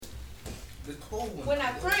The cold one. When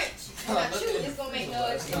I crunch, when I chew, it's gonna make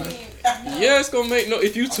noise. Yeah, it's gonna make no.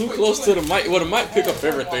 If you too close to the mic, well, the mic pick up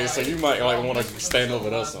everything, so you might like want to stand over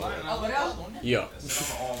there somewhere. Over there? Yeah.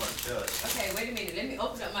 Okay, wait a minute. Let me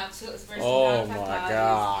open up my chips first. Oh my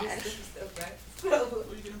god. This is stuff, right?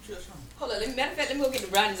 Hold on. Matter of fact, let me go get the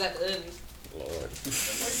brownies out the oven. Lord. Why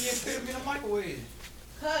you didn't put them in the microwave?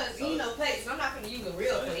 Cause you know plates. I'm not gonna use a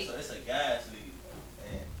real plate. So it's a gas leak,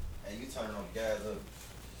 and you turn on the gas up.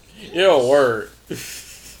 Yo, word. Didn't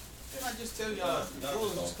I just tell y'all? The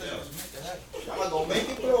frozen just because it was meant to happen. I'm not gonna make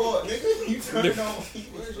it blow up, nigga. You turn it on.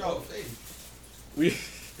 Where's y'all face?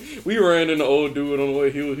 We ran into the old dude on the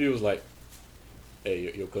way. He was like,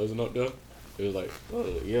 "Hey, your cousin up there?" He was like,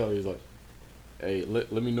 "Oh yeah." He was like, "Hey,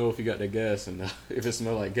 let me know if you got that gas and if it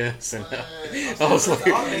smell like gas." And I was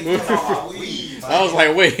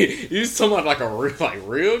like, "Wait, you talking about like a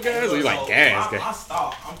real gas? Or you like gas? I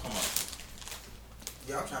stopped. I'm talking about.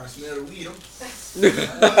 Yeah, I'm trying to smell the weed.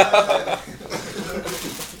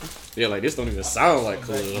 Yeah, like this don't even sound like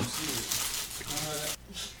cool.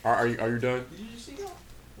 Are you done? Did you just see that?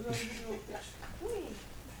 What you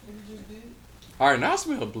just did? All right, now I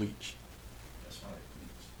smell bleach.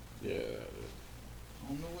 Yeah, I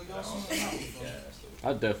don't know what y'all smelling out.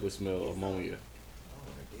 I definitely smell ammonia. I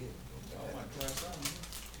might try something.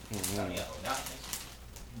 Mm-hmm. No, you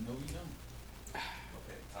don't.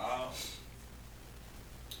 Okay,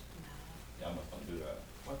 y'all must don't do that.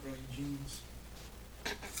 Wipe on your jeans.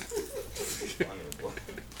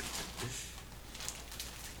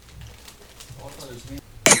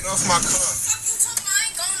 Get off my car.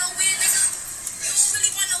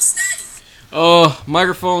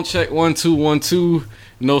 Microphone check 1 2 1 2.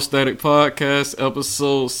 No Static Podcast,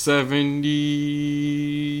 episode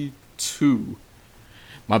 72.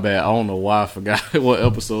 My bad. I don't know why I forgot what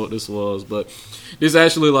episode this was, but this is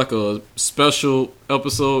actually like a special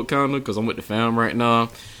episode, kind of, because I'm with the fam right now.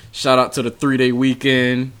 Shout out to the 3-day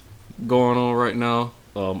weekend going on right now.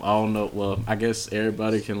 I don't know. Well, I guess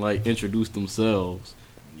everybody can like introduce themselves.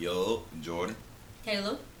 Yo, Jordan.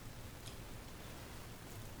 Caleb.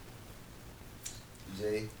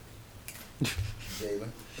 Jay.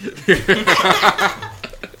 Jalen.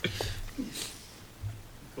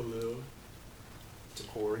 Khalil.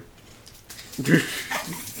 Takori.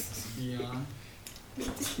 Dion.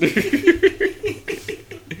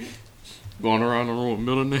 Going around the room with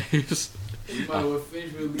middle names. You might well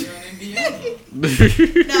finish with Leon and Dion.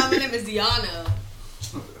 No, my name is Deanna.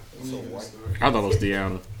 So white. I thought it was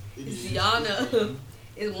Deanna. It's Deanna.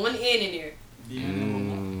 It's one N in there.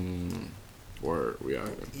 Word, we are.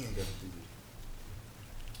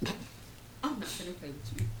 I'm not gonna play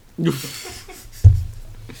with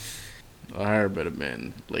you. I heard better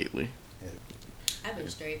man lately. I've been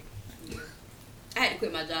straight. Yeah. I had to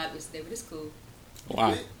quit my job yesterday, but it's cool.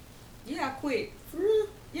 Why? Yeah, I quit. For real?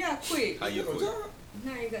 Yeah, I quit. How you quit?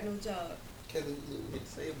 Now I ain't got no job. Kelly, you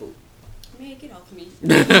disabled. Man, get off me.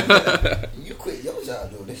 You quit your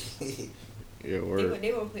job, though. Yeah, word.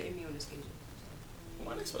 They weren't putting me on the schedule.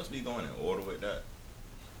 Why they supposed to be going in order with that?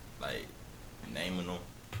 Like, naming them?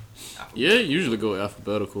 Yeah, usually go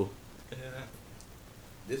alphabetical. Yeah.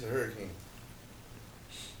 This a hurricane.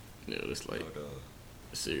 Yeah, it's like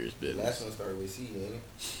serious The business. last one started with C, ain't it?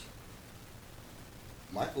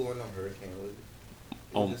 Michael wasn't no hurricane, was it?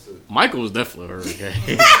 Michael was definitely a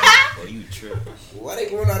hurricane. Oh, you tripping. Why they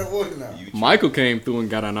going out of order now? Michael came through and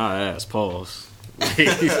got on our ass. Pause.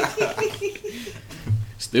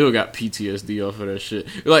 Still got PTSD off of that shit.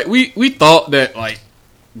 Like we thought that like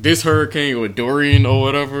this hurricane or Dorian or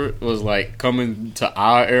whatever was like coming to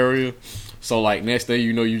our area. So like next thing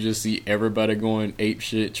you know, you just see everybody going ape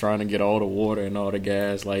shit, trying to get all the water and all the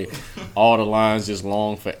gas, like all the lines just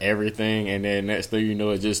long for everything. And then next thing you know,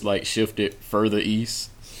 it just like shifted further east.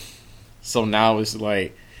 So now it's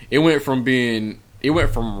like it went from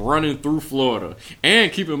running through Florida,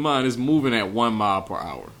 and keep in mind it's moving at 1 mile per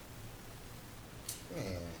hour.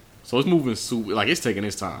 Man. So it's moving super, like it's taking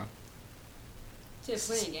its time. Just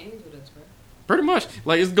playing games with us, bro. Pretty much,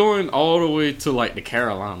 like it's going all the way to like the Let me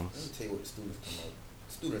Carolinas. tell you what the students come up.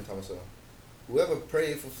 Student told me so. Whoever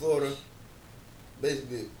prayed for Florida,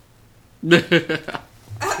 basically, they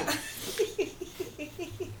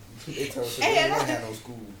told us they don't have no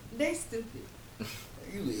school. They stupid.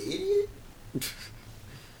 You an idiot?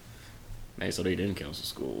 Man, so they didn't cancel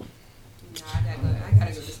school. Nah, I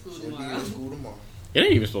gotta go to school Should be tomorrow. in school tomorrow. It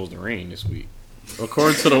ain't even supposed to rain this week,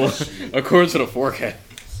 according to the forecast.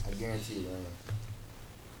 I guarantee you, man.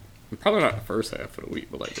 Probably not the first half of the week,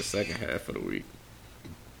 but like the second half of the week.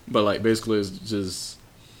 But like basically, it's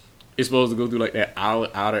supposed to go through like that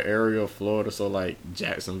outer area of Florida, so like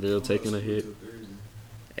Jacksonville taking a hit.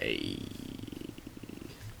 Hey,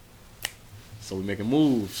 So we making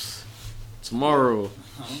moves. Tomorrow.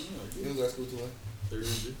 I don't know. You don't go to school tomorrow?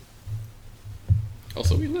 Thursday. Oh,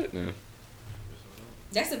 so we lit now.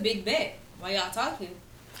 That's a big bet. Why y'all talking?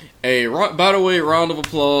 Hey, by the way, round of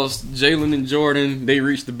applause. Jalen and Jordan, they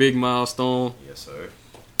reached the big milestone. Yes, sir.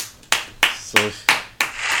 So,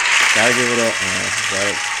 gotta give it up, man.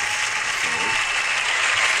 Right?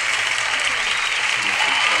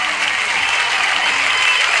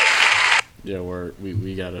 Yeah,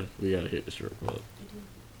 we gotta hit the strip club.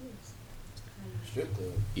 Strip club.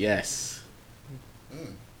 Yes,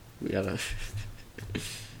 Mm. we gotta.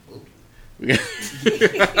 Ooh. We got.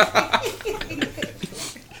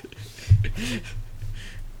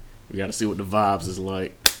 We gotta see what the vibes is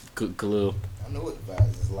like. Khalil, I know what the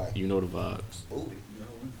vibes is like. you know the vibes. Booty.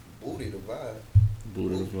 Booty the vibe.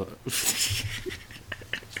 Booty the vibes.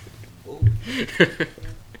 Booty.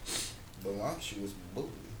 Voluptuous booty.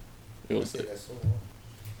 You know I what I'm said saying? that so wrong.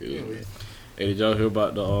 Yeah. Hey, did y'all hear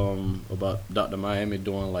about the about Dr. Miami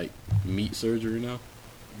doing like meat surgery now?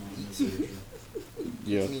 Meat surgery.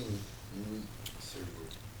 Yeah, What you mean, meat surgery?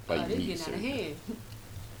 Oh, like this meat getting out of surgery. hand.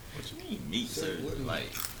 What you mean meat Say surgery? what?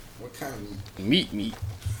 Like, What kind of meat? Meat.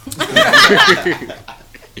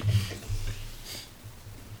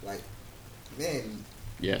 Like, man,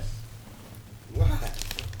 Yes, why?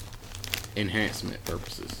 enhancement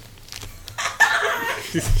purposes.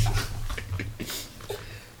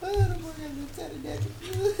 Oh, the boy got a little tatty daddy.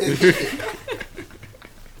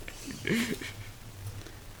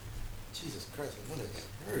 Jesus Christ, I wonder if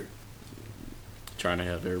that hurt. Trying to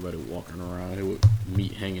have everybody walking around here with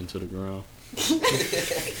meat hanging to the ground.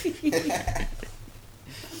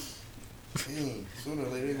 Dang, sooner or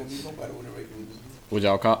later ain't gonna be nobody with a regular meat. Would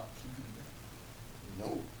y'all cop? No.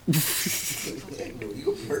 No, you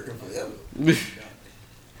gonna be hurting forever.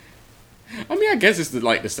 I mean, I guess it's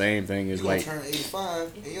like the same thing You as gonna like. turn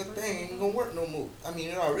 85 and your thing ain't gonna work no more. I mean,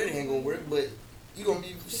 it already ain't gonna work, but you gonna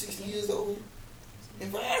be 60 years old and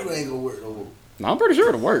forever ain't gonna work no more. No, I'm pretty sure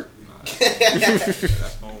it'll work.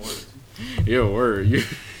 that's gonna work. Yeah, word.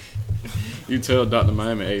 You tell Dr.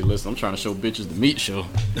 Miami, hey, listen, I'm trying to show bitches the meat show.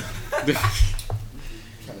 Kind of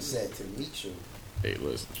sad to the meat show. Hey,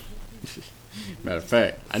 listen. Matter of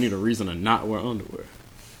fact, I need a reason to not wear underwear.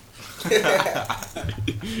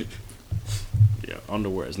 Yeah,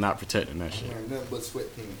 underwear is not protecting that shit. Wearing nothing but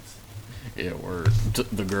sweatpants. Yeah, word.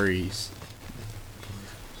 The grays.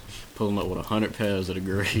 Pulling up with 100 pairs of the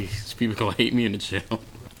grays. People gonna hate me in the gym.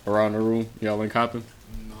 Around the room, y'all ain't copping?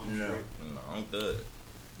 No, I'm good.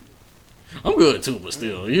 I'm good too, but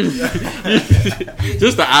still, just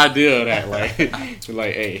the idea of that, like,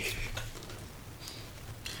 hey.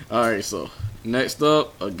 All right, so next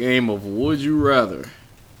up, a game of Would You Rather.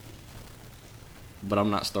 But I'm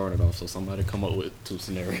not starting off, so somebody come up with two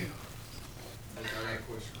scenarios. I got a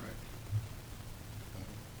question, right?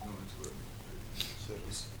 No interrupt me. So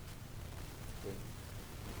it's-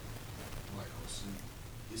 Michael C.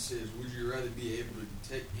 It says, would you rather be able to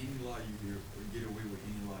detect any lie you hear or get away with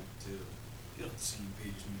any lie you tell? Get on the same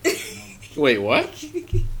page as me. Wait, what? Cut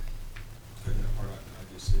that part out that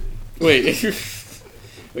I just said.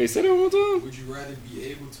 Wait, say that one more time. Would you rather be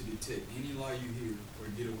able to detect any lie you hear or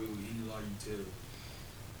get away with any lie you tell?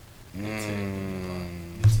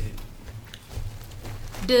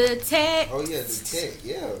 Detect. Oh yeah, the tech,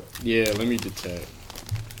 yeah. Yeah, let me detect.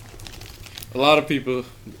 A lot of people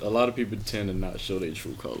tend to not show their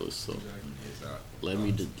true colors, so let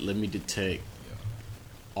me detect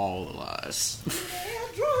all the lies. I'm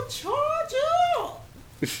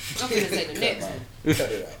gonna say the next one.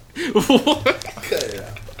 Cut it out. What? Cut it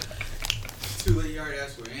out. Too late, you already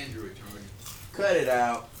asked for Android charger. Cut it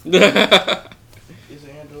out. Is an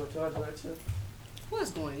Android charger right here?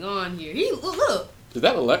 What's going on here? He look, Is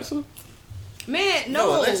that Alexa? man.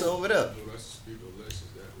 No, Alexa over there. No, that's the speaker. Alexis,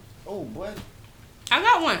 that was. Oh boy. I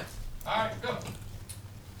got one. Alright, go.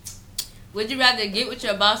 Would you rather get with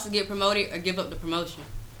your boss to get promoted or give up the promotion?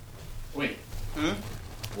 Wait. Hmm?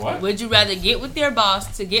 What? Would you rather get with your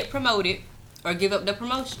boss to get promoted or give up the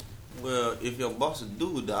promotion? Well, if your boss is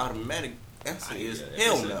dude, the automatic answer is If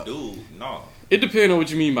hell it's a no. Dude, no. It depends on what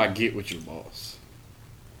you mean by get with your boss.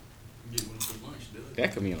 Get one for lunch, dude.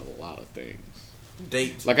 That could mean a lot of things.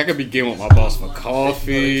 Date. Like I could be getting with my boss for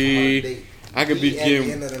coffee. I could be At the end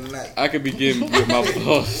getting. of the night. I could be getting with my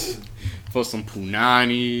boss for some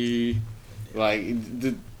punani. Like,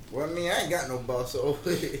 Well, I mean, I ain't got no boss, so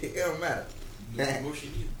it don't matter. No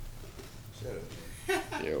promotion either. Shut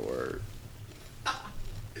up. yeah, word.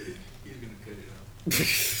 He's gonna cut it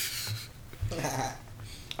out.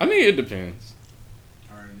 I mean, it depends.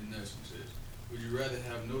 Alright, the next one says, would you rather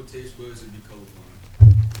have no taste buds or be colorblind?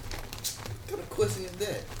 What kind of question is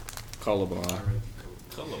that? colorblind. I'd rather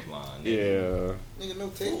be cold. Colorblind. Yeah, Nigga, no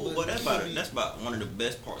taste Ooh, buds. but that's about one of the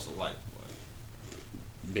best parts of life,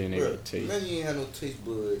 boy. being able to Bruh, taste. imagine you ain't had no taste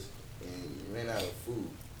buds and you ran out of food.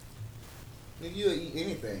 Nigga, you'll eat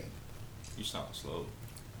anything. You sound slow.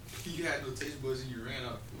 You had no taste buds and you ran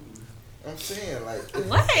out of food. I'm saying, like,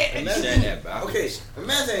 What? You said that backwards. okay,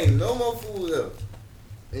 imagine ain't no more food up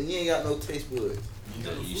and you ain't got no taste buds. You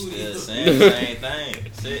got no You food still either. saying the same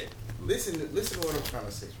thing. Sit. Listen to what I'm trying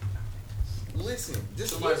to say. Listen,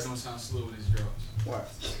 just Somebody's gonna sound slow with his drops. Why?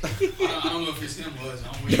 I don't know if it's him or us.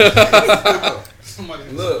 I'm waiting. Somebody's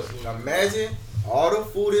gonna Look, sound slow. imagine all the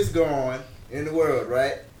food is gone in the world,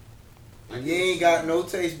 right? And you ain't got no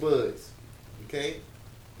taste buds. Okay?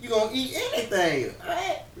 You gonna eat anything,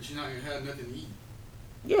 right? But you're not gonna have nothing to eat.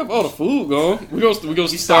 Yeah, if all the food gone, we gonna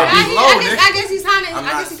start. I guess he's kind of. I'm I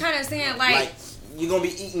guess not- he's kind of saying like you gonna be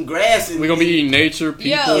eating grass and We gonna be eating nature, people.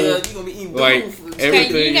 Yo. yeah, you gonna be eating Like, food. every-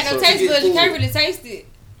 everything, you got no so- taste to get buds. You can't food. really taste it.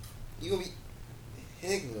 You gonna be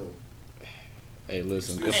heck no. Hey,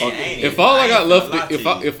 listen. Man, If, ain't if it? all I I got ain't left, gonna lie if to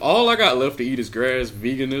I, you. if all I got left to eat is grass,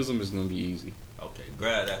 veganism is gonna be easy. Okay,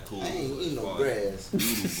 grab that cool. I ain't eating no boy. grass. Doodle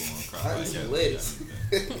going cry I right eat some there. lettuce.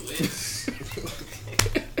 Lettuce.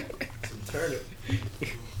 Some turnip.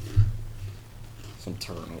 Some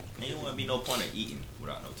turnip. Ain't wouldn't be no point of eating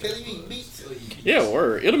without no Tell taste you eat buds. beets. Still eat beets. Yeah,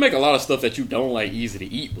 word. It'll make a lot of stuff that you don't like easy to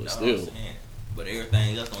eat, but That's what I'm still. saying. But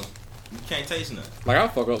everything else, you can't taste nothing. Like, I'll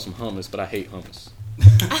fuck up some hummus, but I hate hummus.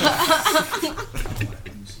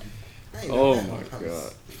 I ain't Oh never had my no hummus.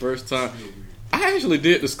 god. First time. I actually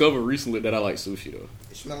did discover recently that I like sushi, though.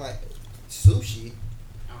 It smell like sushi.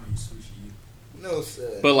 I don't eat sushi either. No,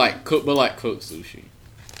 sir. But like cooked sushi.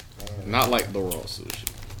 Man, Not like the raw sushi.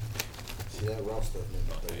 see that raw stuff,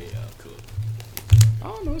 nigga. Okay, yeah, cool. I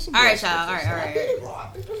don't know. It's some All raw right, stuff y'all. All right, all I right. think it's raw. I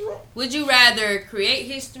think it's raw. Would you rather create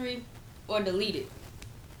history or delete it?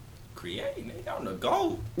 Create, nigga, on the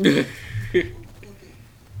go.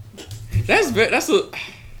 That's a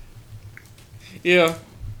yeah.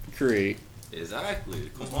 Create. Exactly.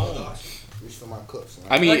 Come Oh my on. gosh. Reach for my cups.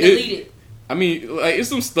 I mean, or delete it? I mean, like it's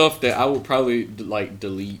some stuff that I would probably like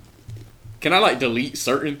delete. Can I like delete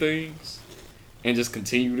certain things and just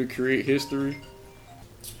continue to create history?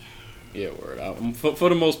 Yeah, word. For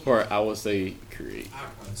the most part, I would say create. I'd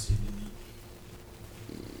probably say delete.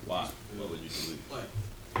 Why? What would you delete?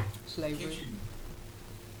 Like, Slavery.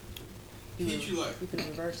 can't you like, You can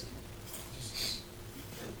reverse it. just,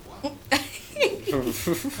 wow. Wait Cut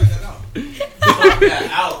that out. Cut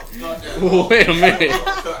that out. Cut that out. a minute.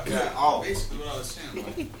 Cut that out. Basically what I was saying,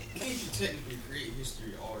 like, can't you technically create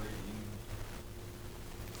history already?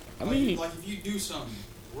 I Like, mean, like if you do something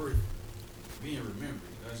worth being remembered,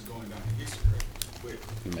 that's going down in history, right?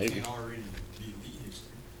 But Maybe. you can't already delete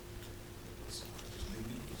history. So just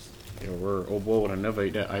delete history. yeah, word. Oh boy, would I never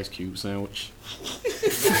ate that ice cube sandwich. But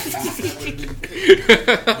it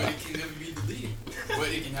can never be deleted. But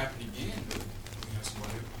it can happen again.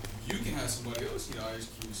 You can have somebody else eat ice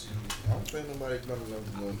cube sandwich. I don't think nobody's gonna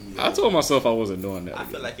eat it. I told myself I wasn't doing that. I feel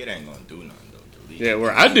Again. like it ain't gonna do nothing though. Delete. Yeah,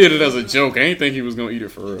 where I did it as a joke. I ain't think he was gonna eat it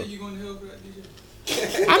for You real. think you going to hell for that,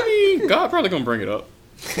 DJ? I mean, God probably gonna bring it up.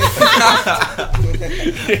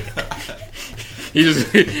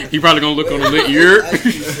 He probably gonna look on the lit ear. Ice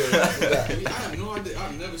cube sandwich. I mean, I have no idea.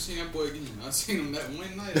 I've never seen that boy again. I seen him that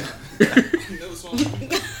one night. I never saw him.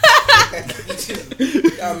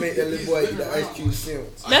 Y'all made that little boy eat the ice cube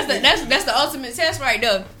sandwich. That's the ultimate test right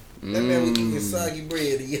there. That man was eating soggy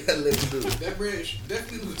bread and y'all let him do it. That bread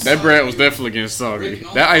definitely was That bread was definitely getting soggy.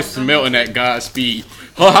 That ice was melting at God's speed.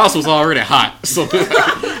 Her house was already hot, so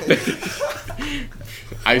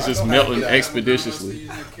ice just melting expeditiously.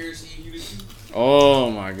 Oh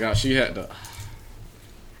my gosh, she had the,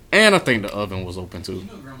 and I think the oven was open too. You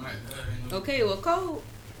know grandma had to have Okay, well, cold.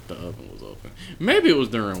 The oven was open. Maybe it was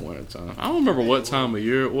during winter time. I don't remember what time of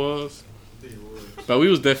year it was, but we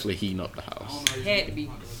was definitely heating up the house. Had to be.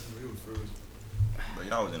 But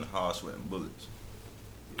y'all was in the house sweating bullets.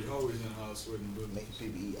 We always in the house sweating bullets. Making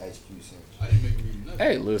people eat ice cube sandwich. I didn't make him eat nothing.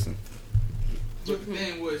 Hey, listen. But the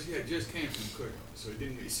thing was, he had just came from the cookout, so it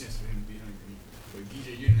didn't make sense for him to be hungry. But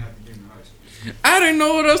DJ, you didn't have to give him the ice cream. I didn't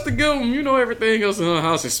know what else to give him. You know, everything else in her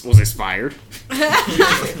house was expired.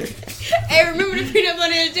 Hey, remember the peanut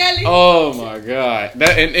butter and jelly? Oh my god,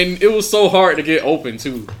 that and it was so hard to get open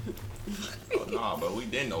too. Oh nah, but we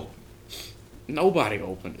didn't open. Nobody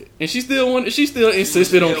opened it, and she still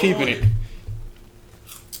insisted on keeping it.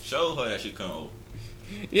 Show her that she couldn't open.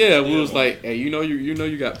 Yeah, we was like, hey, you know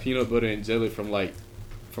you got peanut butter and jelly from like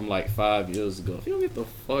 5 years ago. If you don't get the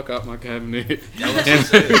fuck out my cabinet.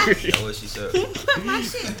 That's what she said. That's what she said. My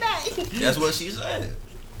shit back. That's what she said.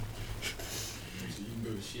 So you can go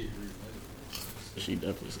to shit. Really. She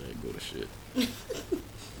definitely said go to shit.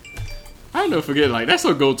 I never forget, like, that's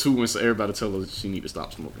her go-to when everybody tell her she need to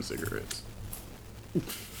stop smoking cigarettes. That's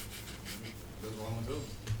what I'm gonna do.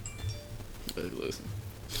 Hey, listen.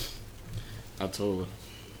 I told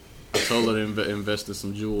her to invest in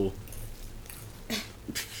some jewel. She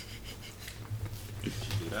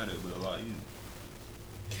do that, it would a lot easier.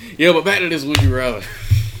 Yeah, but back to this, would you rather? So,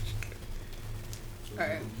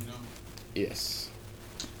 Alright. you know, Yes.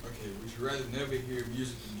 okay, would you rather never hear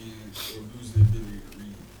music again or lose the ability to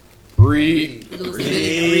read? Read.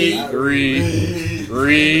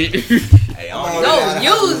 Hey, No, I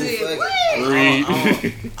use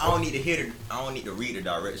it. I don't need to hear the, I don't need to read the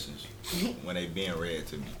directions when they being read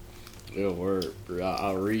to me. Yeah, word.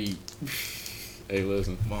 I'll read. Hey,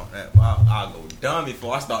 listen. I'll go dumb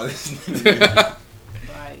before I start listening to music.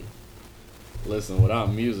 Right. Listen,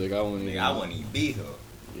 without music, I wouldn't even. Nigga, I wouldn't even be here.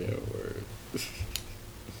 Yeah, word.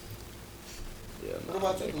 Yeah. What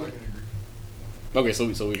about you? I can agree. Okay,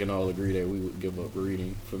 so we can all agree that we would give up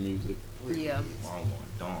reading for music. Yeah. I'm going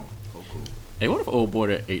dumb. Cool. Hey, what if old boy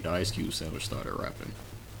that ate the Ice Cube sandwich started rapping?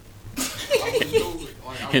 I wouldn't know it.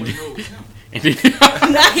 Like, I wouldn't know it was him. And then,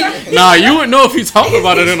 nah, you wouldn't know if he talked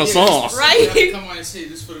about it in a song. Right. You have to come out and say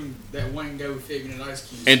this for them, that one guy with Fabian and Ice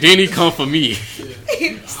Cube. And then he come for me.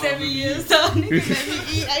 Yeah. 7 years old, niggas let me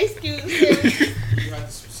eat ice cubes. You have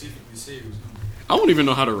to specifically say it was him. I wouldn't even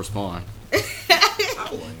know how to respond. I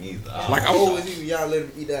wouldn't either. Like, How old was he when y'all let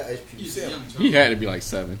him eat that ice cream? He's a young child. He had to be like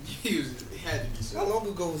 7. He had to be so. How long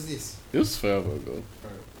ago was this? It was forever ago.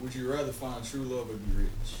 Alright, would you rather find true love or be rich?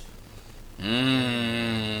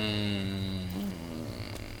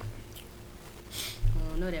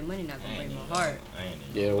 Oh no, that money not gonna break my heart. I ain't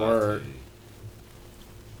even Yeah, about word.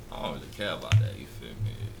 to. I don't really care about that. You feel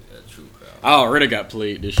me? That true crowd. I already got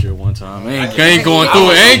played this year one time. I ain't going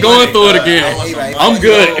through it. Ain't going through it again. I'm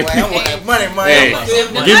good. I want that money, man. Hey. I'm The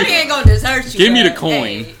good. Give money me- ain't gonna desert you. give me the bruh.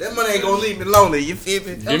 coin. Hey. That money ain't gonna leave me lonely, you feel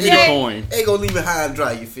me? Give me the Okay. coin. Ain't gonna leave me high and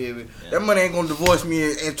dry, you feel me? Yeah. That money ain't gonna divorce me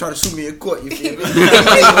and try to sue me in court, you feel me? That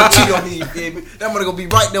money ain't gonna cheat on me, you feel me? That money gonna be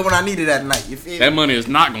right there when I need it that night, you feel me? That money is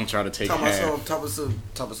not gonna try to take Top of half.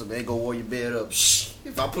 some, ain't gonna wall your bed up. Shh.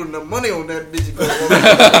 If I put enough money on that bitch, it go You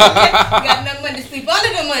got enough money to sleep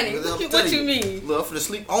under the money. What you mean? Look, for the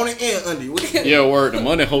sleep on it and under you. What you Yeah, word. The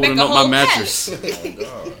money holding Make a up my whole mattress.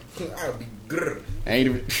 Oh, God. I'll be grr. Ain't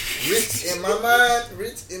even. Rich in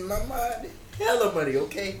my mind. Hella money,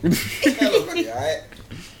 okay? Hella money, alright?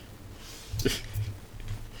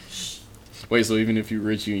 Wait, so even if you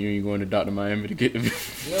rich, you ain't going to Dr. Miami to get the.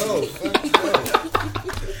 No, fuck you, no.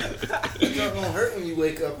 It's not gonna hurt when you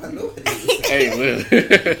wake up, I know it is. Hey, look.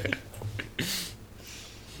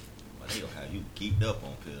 But they gonna have you geeked up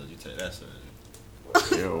on pills. You take that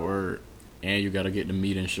surgery. Yeah, word. And you gotta get the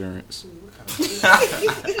meat insurance.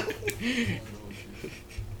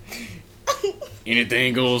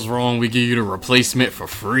 Anything goes wrong, we give you the replacement for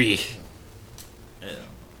free. Yeah.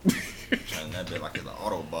 Turn that bit like it's an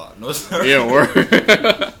Autobot. No, sir. Yeah,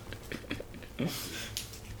 word.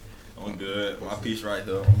 I'm good. My piece right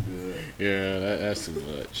here. I'm good. Yeah, that's too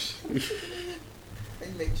much. They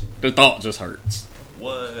make you. The thought just hurts. What?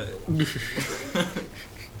 Well,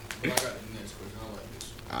 I got the next question. I like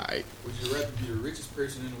this. Alright. Would you rather be the richest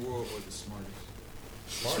person in the world or the smartest?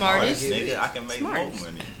 Smartest. Nigga, I can make Smartest.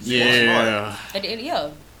 more money. Yeah. At the end,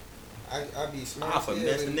 yo. I be smart. I as hell,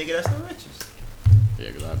 finesse the man. nigga that's the richest.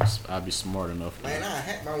 Yeah, cause I'd be smart enough. Man, I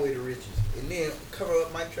hack my way to riches and then cover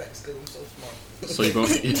up my tracks because I'm so smart. So you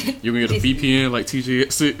gonna get a VPN like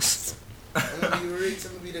TJ6? I'm gonna be rich.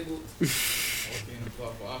 I'm gonna be the good. Okay, and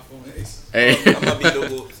apply for iPhone X. Hey, I'm gonna be the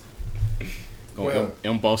wolf. gonna Well-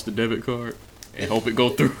 emboss the debit card and hope it go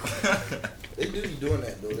through. They do be doing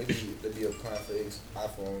that though. They be applying for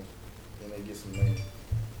iPhones and they get some money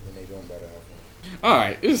and they don't buy the iPhone. All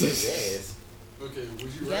right, this is Yes. Okay, would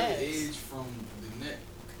you rather Yes. age from the neck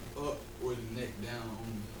up or the neck down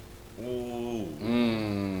only? Ooh.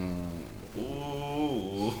 Mm.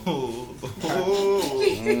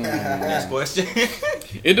 Next question.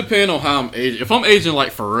 It depends on how I'm aging. If I'm aging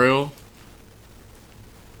like for real,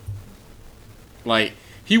 like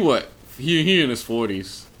he in his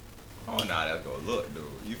 40s. Oh nah, that's gonna look, dude.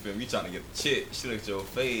 You feel me? You trying to get the chick? She look at your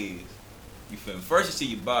face. You feel me? First you see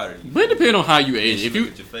your body. But it depends on how you Then age. she If look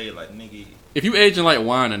you at your face like nigga. if you aging like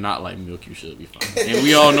wine and not like milk, you should be fine. And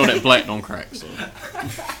we all know that black don't crack, so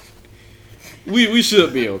we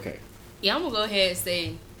should be okay. Yeah, I'm gonna go ahead and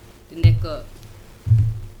say the neck up.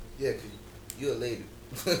 Yeah, cause you're a lady.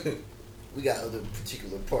 We got other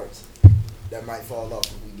particular parts that might fall off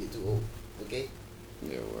if we get too old. Okay?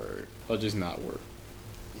 Yeah, word. Or just not work.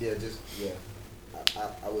 Yeah,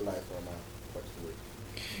 I would like for my parts to work.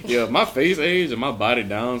 Yeah, my face age and my body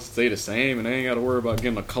down stay the same, and I ain't got to worry about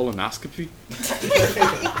getting a colonoscopy.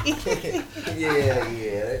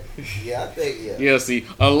 Yeah, I think, yeah. Yeah, see,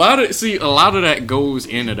 a lot of that goes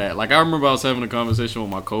into that. Like, I remember I was having a conversation with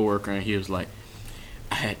my coworker, and he was like,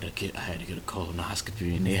 I had to get a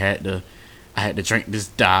colonoscopy, and I had to drink this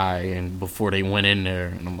dye, and before they went in there,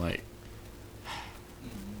 and I'm like,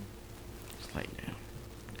 it's like, damn.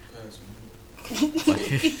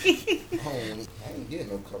 I ain't getting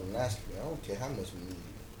no colonoscopy. I don't care how much we need.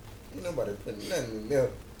 Ain't nobody putting nothing in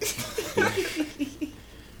milk.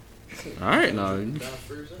 All right, now,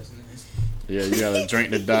 yeah, you gotta drink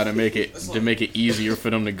the dye to make it easier for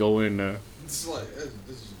them to go in there. This is like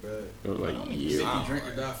this is bad. Like, You yeah, drink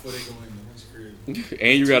the dye before they go in there. That's crazy.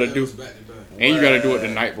 and you gotta do Back to back. it the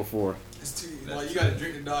night before. It's too, like you gotta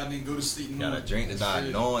drink the dye and then go to sleep. You gotta drink the dye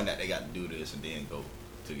knowing that they got to do this and then go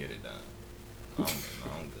to get it done. I'm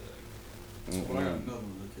good. Well, I got another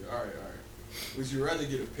one. Look here. All right. Would you rather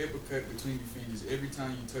get a paper cut between your fingers every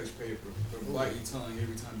time you touch paper, or bite your tongue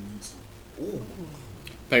every time you eat something? Ooh.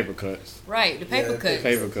 Paper cuts. Right, the paper cuts.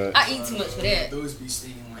 Paper cuts. I eat too much for that. Those be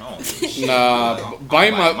stinging like. Nah,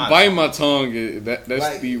 biting my tongue. That's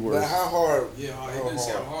Like, the but worst. how hard? Yeah, it doesn't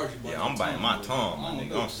say how hard you bite. Yeah, I'm biting my tongue, my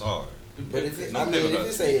nigga. I'm sorry. But if it, No I mean, paper if cuts.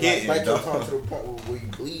 you say Hitting, like bite your dog. tongue to the point where you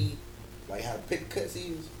bleed, like how paper cuts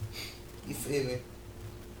is, you feel me?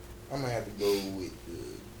 I'm gonna have to go with the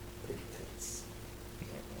paper cuts.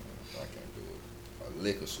 I can't do it. A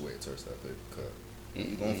lick of sweat touch that paper cut.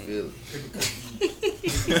 You gonna feel it.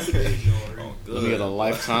 Oh, Let me get a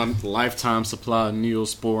lifetime supply of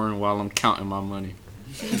Neosporin while I'm counting my money.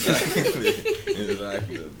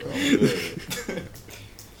 Exactly, bro. I'm good.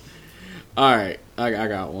 All right, I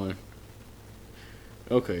got one.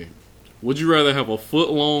 Okay, would you rather have a foot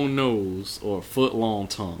long nose or a foot long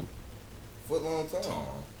tongue? Foot long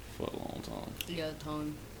tongue. Foot long tongue. Yeah,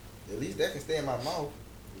 tongue. At least that can stay in my mouth.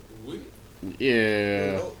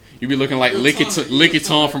 Yeah, you be looking like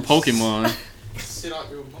Lickitung from Pokemon. Sit out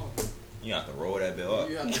your mouth. You have to roll that bit up.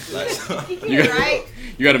 You have to Like,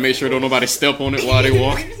 You got to make sure don't nobody step on it while they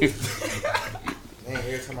walk. Man,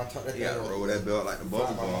 every time I talk that You gotta thing, roll that belt like the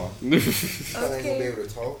bubble my gum. mouth. I ain't gonna be able to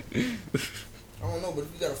talk. I don't know, but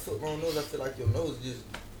if you got a foot long nose, I feel like your nose just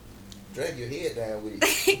drag your head down with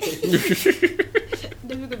it.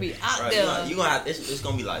 Then we could be out right, there. you gonna have, it's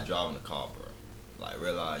gonna be like driving a car, bro. Like,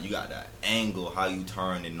 realize you got that angle, how you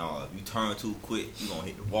turn and all. If you turn too quick, you gonna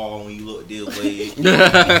hit the wall when you look this way.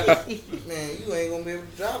 Man, you ain't gonna be able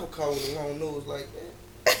to drive a car with a long nose like that.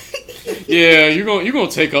 Yeah, you gonna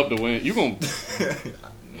take up the wind. You gonna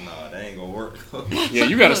Nah, that ain't gonna work. yeah.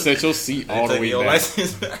 You gotta set your seat all the Take way your back.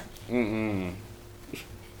 license back.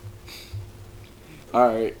 All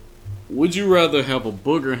right. Would you rather have a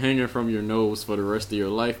booger hanging from your nose for the rest of your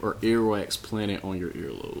life or earwax planted on your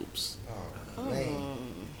earlobes? Oh, man.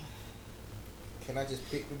 Can I just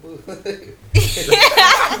pick the book?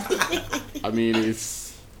 I mean,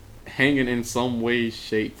 it's hanging in some way,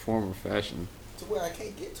 shape, form, or fashion. To where I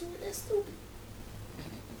can't get to it? That's stupid.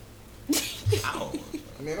 Ow.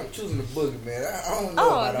 Man, I'm choosing the booger, man. I don't know Oh,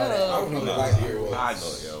 about all that. I don't really Nah, like I earwax.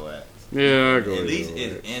 go your ass. Yeah, I go. At least earwax.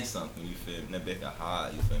 it's in something, you feel me? That bitch can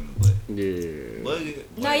hide, you feel me? But Yeah.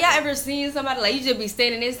 No, y'all ever seen somebody like you just be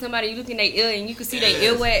standing next to somebody, you look in their ear and you can see their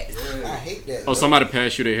earwax? I hate that. Oh, somebody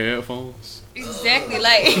pass you their headphones? Exactly,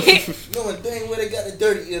 like Knowing dang where they got the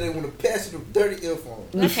dirty ear, they want to pass you the dirty earphone.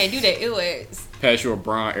 I can't do that earwax. Pass you a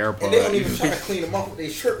brown AirPod. And they don't even try to clean them off with their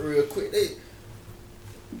shirt real quick. They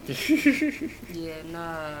Yeah,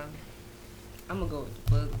 nah. I'm gonna go with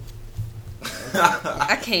the booger.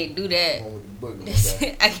 I can't do that. going with the booger.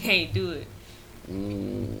 Okay? I can't do it.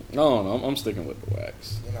 No, I'm sticking with the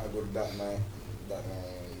wax. Then I'll go to Dr. Man. Dr. Man,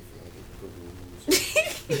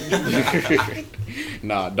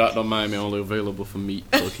 Nah, Dr. Miami only available for meat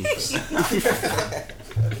cookies.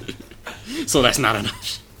 So that's not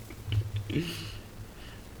enough.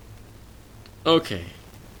 Okay.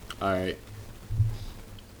 Alright.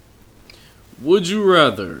 Would you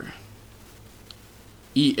rather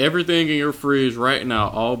eat everything in your fridge right now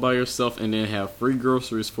all by yourself and then have free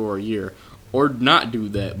groceries for a year, or not do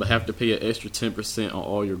that but have to pay an extra 10% on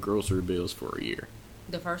all your grocery bills for a year?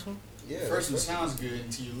 The first one? Yeah, First one sounds good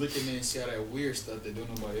until you look in there and see all that weird stuff that don't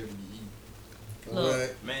nobody ever be eating.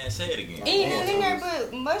 What? man, say it again. Ain't nothing in there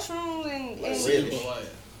but mushrooms and Really?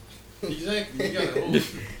 Exactly. You gotta hold. You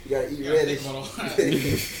gotta eat You gotta reddish. think about all that.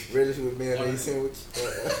 Reddish with mayonnaise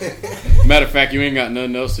sandwich. Matter of fact, you ain't got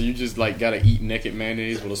nothing else, so you just like gotta eat naked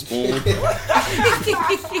mayonnaise with a spoon. You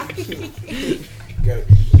gotta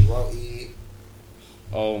eat the raw egg.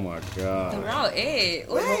 Oh my the god. raw egg. Wait,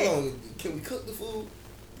 What? hold on. Can we cook the food?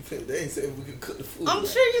 They ain't said we could cook the food. I'm right.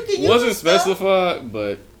 sure you can use Wasn't stuff. specified,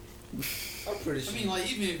 but I'm pretty I sure. mean,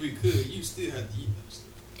 like, even if we could, you still have to eat that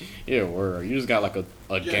stuff. yeah, word. You just got like a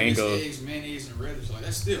Yeah, gang mixed of eggs, mayonnaise, and relish. Like,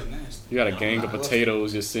 that's still nasty. you got a No, gang of nah.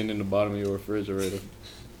 potatoes just sitting in the bottom of your refrigerator.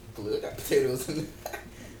 Look, got potatoes in there.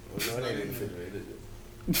 Well, no, it ain't in the refrigerator.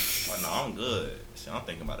 Well, no, I'm good. See, I'm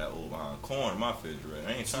thinking about that old behind corn in my refrigerator.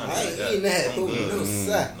 I ain't trying to I eat ain't that. eating that. I'm Food. good. No,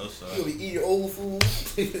 sir. No, sir. You gonna be eating old food.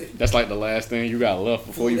 That's like the last thing you got left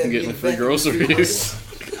before Food you can that get be some in free the back of the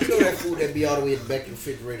groceries. You know that food that be all the way in the back of the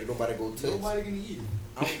refrigerator, nobody go touch. Nobody can eat it.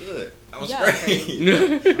 I'm good. I'm Yeah, straight.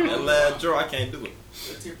 That last drawer, I can't do it.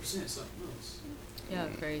 That 10% something else. Yeah,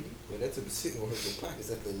 crazy. Well, that took a sick on her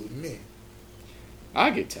pockets after a little minute. I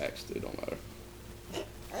get taxed. It don't matter.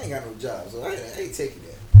 I ain't got no job, so I ain't taking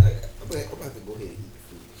that. I'm gonna have to go ahead and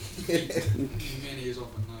eat the food. Mayonnaise off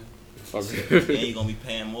a knife. Fuck. Then you're gonna be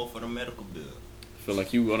paying more for the medical bill. Feel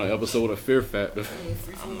like you on an episode of Fear Factor.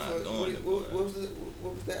 Free I'm food not for doing it, what, boy.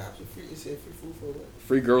 what was that option? Free? It said free food for what?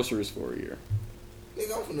 Free groceries for a year.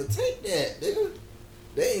 Nigga, I'm finna take that. Nigga.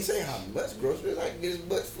 They ain't say how much groceries. I can get as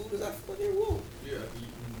much food as I fucking want. Yeah,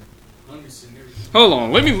 eating hummus and everything. Hold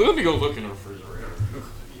on, let me go look in the refrigerator.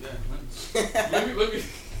 Eat that hummus. let me.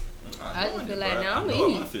 I just feel like now I I'm know what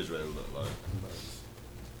eating. my refrigerator look like.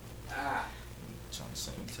 Ah. Trying to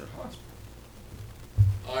send me to the hospital.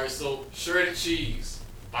 All right, so shredded cheese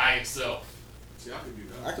by itself. See, I could do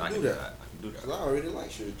I that. can I do can that. I can do Cause that. I already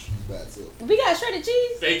like shredded cheese by itself. We got shredded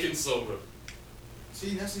cheese. Baking soda.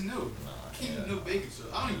 See, that's a no. Nah, Can't yeah. eat no baking soda.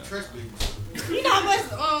 I don't even trust baking soda. You know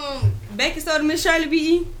how much baking soda Miss Shirley be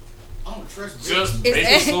eating? I don't trust baking Just soda. It's-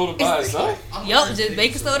 baking soda by it's- itself. I don't Yup, trust just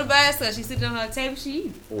baking soda by itself. She sitting on her table, she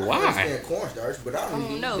eat. I Why? understand cornstarch, but I don't Oh,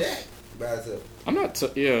 even no. eat that by itself. I'm not.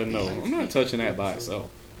 I'm not touching that by itself.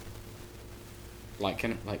 Like,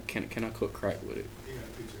 can I cook crack with it? They got a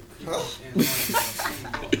picture of Huh?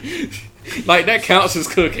 cream and onions. Like that counts as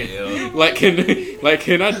cooking. Yeah. Like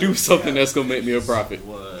can I do something that's gonna make me a profit?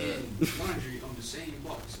 What? And laundry on the same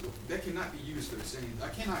box. That cannot be used for the same. I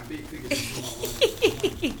cannot bake cookies and do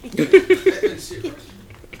my laundry. That doesn't sit right.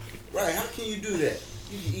 Right? How can you do that?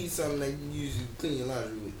 You can eat something that you use to clean your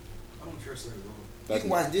laundry with. I don't trust that at all. You can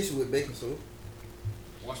wash dishes with baking soda.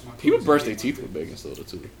 Wash my People clothes brush and their get teeth my with baking soda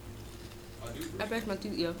too. I do. I brush my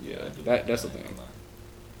teeth, yo. Yeah, I do. that's the I ain't thing. gonna lie.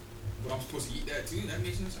 But I'm supposed to eat that too. That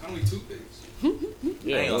makes no sense. I don't eat toothpaste. I ain't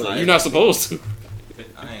Yeah, gonna lie. you're not supposed to.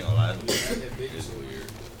 I ain't gonna lie. I have that baking soda here.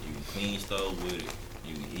 You can clean stuff with it.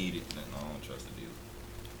 You can eat it. And I don't trust the deal.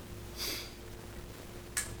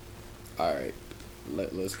 All right,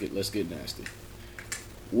 let's get nasty.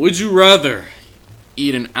 Would you rather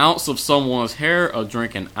eat an ounce of someone's hair or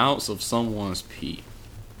drink an ounce of someone's pee?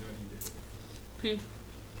 Pee.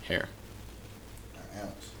 Hair. An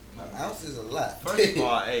ounce. An ounce is a lot. First of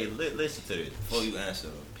all, hey, listen to this before you answer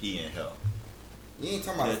pee and hell. you ain't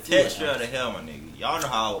talking about The a fluid texture of ounce. the hell, my nigga. Y'all know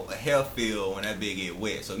how a hair feel when that bitch get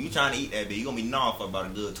wet. So you trying to eat that bitch, you gonna be numb for about a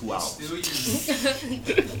good 2 hours. Still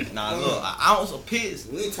eating. Nah, look, an ounce of piss.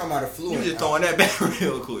 We ain't talking about a You fluid just ounce. throwing that back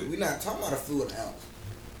real quick. We not talking about a fluid ounce.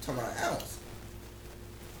 We're talking about an ounce.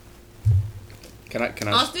 Can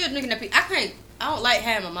I'm I still drinking that pee. I don't like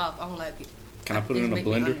hair in my mouth. I don't like pee. can I put it in a Make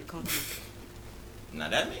me blender? uncomfortable. Now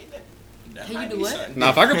that made that. That Can you might do be what? something. Now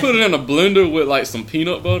if I could put it in a blender with like some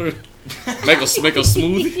peanut butter, make a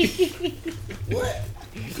smoothie. What?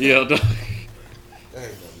 Yeah, dog. That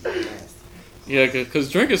ain't gonna be nasty. Yeah,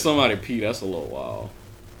 cause drinking somebody pee, that's a little wild.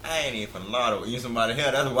 I ain't even from lotto. Eating somebody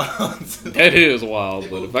hair, that's wild. That is wild,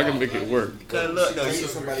 but if I can make it work. Cause look though, Eat you,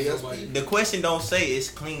 somebody else pee. the question don't say it's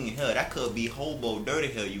clean hair. That could be hobo dirty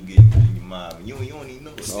hair you get in your mind. You don't even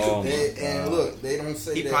know. Oh, my And God. look, they don't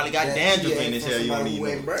say He that. probably got that dandruff pee in ain't his from hair, you don't somebody who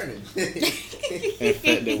even ain't know. burning.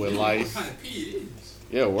 Infected with What lice. kind of pee it is?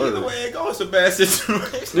 Yeah, Either word. way it goes, it's a bad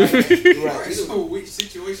situation. Right. Alright, so which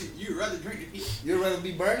situation you'd rather drink the pee? You'd rather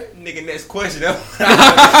be burning? Nigga, next question.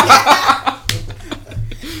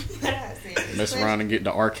 Mess around and get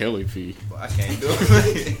the R. Kelly pee. I can't do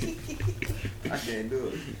it. I can't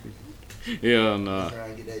do it. Yeah, nah.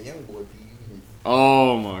 Trying to get that young boy pee.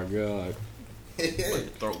 Oh my God. But your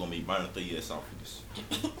throat gonna be burning through your esophagus.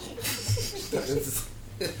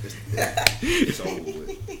 It's over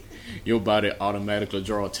with. Your body automatically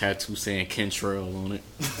draw a tattoo saying Kentrell on it.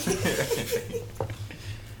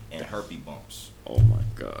 And herpes bumps. Oh my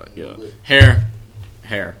God. Yeah. Hair.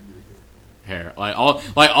 Like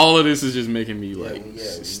all of this is just making me like when you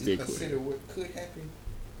stick with consider it. what could happen.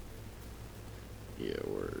 Yeah,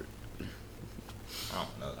 word. I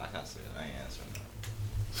don't know. Like I said, I ain't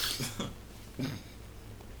answering that.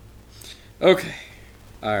 Okay.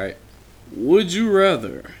 Alright. Would you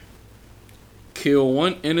rather kill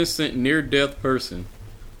one innocent near death person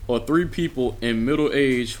or 3 people in middle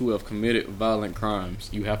age who have committed violent crimes,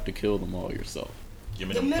 you have to kill them all yourself. Give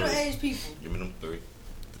me The them middle-aged people. Give me them 3.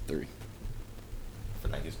 3. I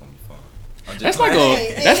feel like it's gonna be fun. I'm just That's like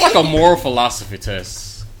Hey, a that's like a moral philosophy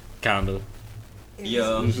test, kinda.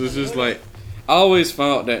 Yeah. It's just like I always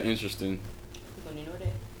found that interesting. We're gonna know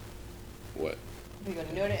that. What? We're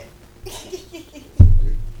gonna know that.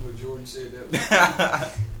 What Jordan said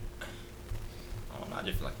that. I don't know. I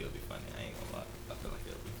just feel like it'll be funny. I ain't gonna lie. I feel like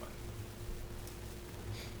it'll be funny.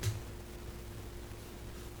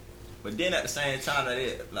 But then at the same time,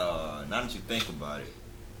 now that you think about it,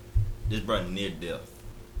 this brother near death.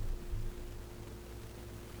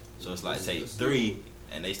 So it's like take 3,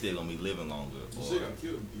 and they still gonna be living longer, You still gotta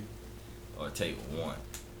kill them people. or take 1, Like,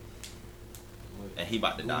 and he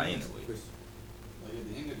about to die anyway. like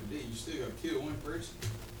at the end of the day, you still gotta kill one person,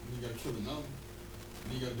 and you gotta kill another,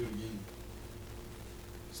 and then you gotta do it again.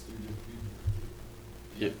 It's 3 different people.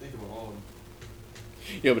 You gotta think about all of them.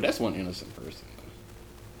 Yeah, but that's one innocent person.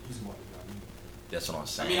 He's about to die. That's what I'm I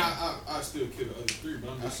saying. mean, I still kill the other 3, but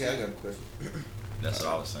I'm just Okay, I saying. got a question. That's what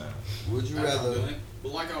I was saying. Would you That's what I'm rather? doing.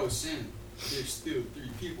 But like I was saying, there's still 3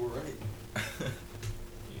 people, right?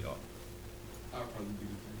 You know, I'll probably do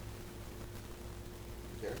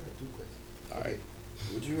the Okay, I got 2 questions. All right.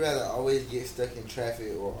 Would you rather always get stuck in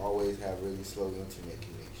traffic or always have really slow internet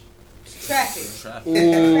connection? Traffic. traffic.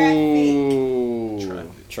 Ooh,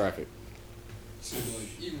 Traffic. traffic. So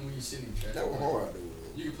like, even when you're sitting in traffic, That was like, hard, dude.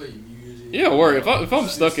 you can play your music. Yeah, word. If I'm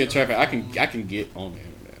stuck in traffic, I can get on the internet.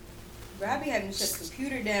 Bro, I be having to shut the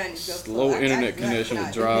computer down and go Slow I internet cannot connection do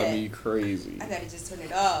would drive that. me crazy. I gotta just turn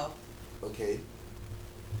it off. Okay.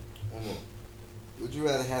 One more. Would you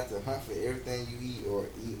rather have to hunt for everything you eat or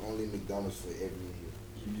eat only McDonald's for every meal?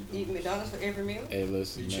 Eat McDonald's for every meal? Hey,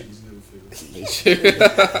 listen, The man. chickens never fail.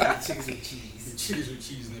 Chickens with cheese. The chickens with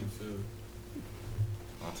cheese never fail.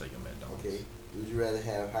 I'm taking McDonald's. Okay. Would you rather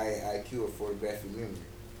have high IQ or photographic memory?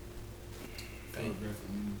 Photographic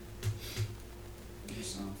memory.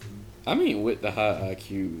 Just sound for me. I mean, with the high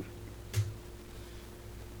IQ,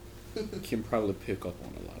 can probably pick up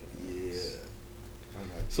on a lot of things. Yeah. I'm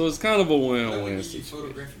not- So it's kind of a That would win-win give you situation.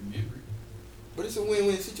 photographic memory. But it's a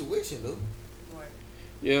win-win situation, though. Right.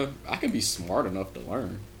 Yeah, I can be smart enough to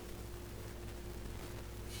learn.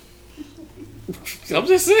 I'm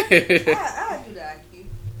just saying. I do the IQ.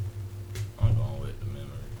 I'm going with the memory.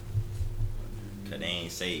 Cause they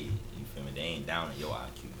ain't say, you feel me? They ain't down in your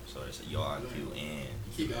IQ. So it's your IQ and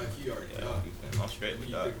You keep the IQ already yeah, up. you feel me? I'm straight You with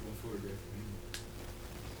pick that. up on photographic memory.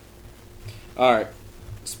 All right.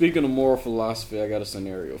 Speaking of moral philosophy, I got a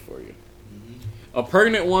scenario for you. Mm-hmm. A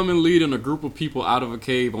pregnant woman leading a group of people out of a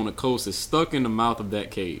cave on the coast is stuck in the mouth of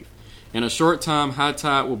that cave. In a short time, high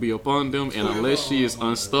tide will be upon them, and unless she is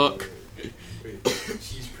unstuck, Wait,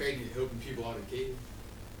 she's pregnant, helping people out of the cave.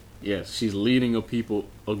 yes, she's leading a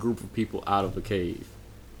group of people out of a cave.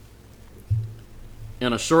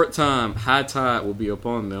 In a short time, high tide will be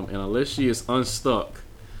upon them, and unless she is unstuck,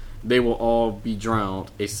 they will all be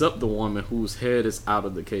drowned, except the woman whose head is out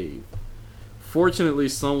of the cave. Fortunately,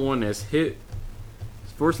 someone has hit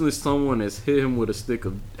him with a stick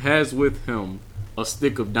of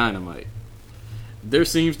dynamite. There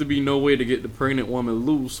seems to be no way to get the pregnant woman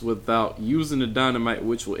loose without using the dynamite,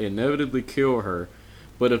 which will inevitably kill her.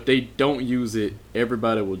 But if they don't use it,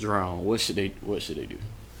 everybody will drown. What should they do?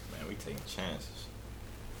 Man, we taking chances.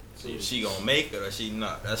 See if she gonna make it or she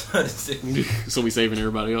not. That's what it is. So we saving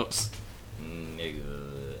everybody else?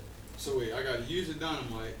 Nigga. So wait, I gotta use the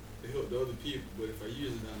dynamite to help the other people, but if I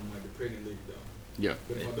use the dynamite, the pregnant lady dies. Yeah.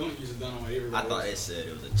 But if I don't use the dynamite, everybody I thought else they said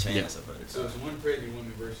it was a chance of her to So die. it's one pregnant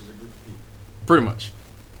woman versus a group of people. Pretty much.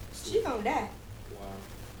 She gonna die. Wow.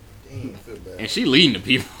 Damn, I feel bad. And she leading the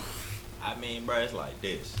people. I mean, bro, it's like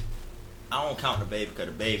this. I don't count the baby because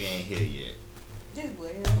the baby ain't here yet. Just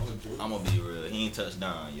what? I'm gonna be real. He ain't touched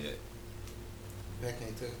down yet. Back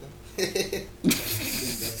ain't touched them.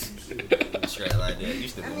 Straight like that. You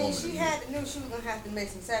still I a mean, woman she to me. had to know she was gonna have to make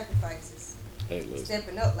some sacrifices. Hey, listen.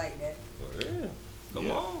 Stepping up like that. For real. Come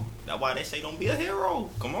Yeah. on. That's why they say don't be a hero.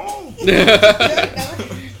 Come on.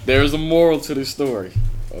 There's a moral to this story.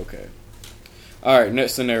 Okay. Alright,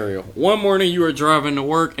 next scenario. One morning you are driving to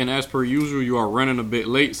work, and as per usual, you are running a bit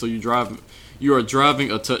late, so you are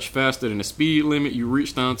driving a touch faster than the speed limit. You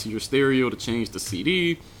reach down to your stereo to change the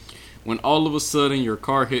CD, when all of a sudden your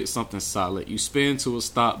car hits something solid. You spin to a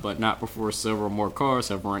stop, but not before several more cars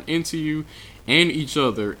have run into you and each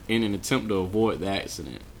other in an attempt to avoid the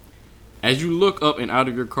accident. As you look up and out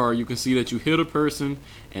of your car, you can see that you hit a person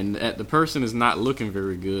and that the person is not looking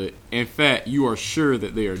very good. In fact, you are sure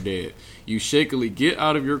that they are dead. You shakily get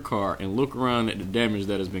out of your car and look around at the damage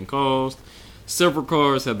that has been caused. Several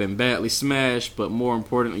cars have been badly smashed, but more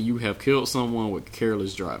importantly, you have killed someone with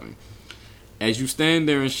careless driving. As you stand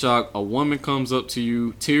there in shock, a woman comes up to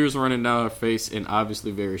you, tears running down her face and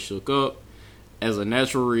obviously very shook up. As a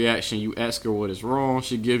natural reaction, you ask her what is wrong.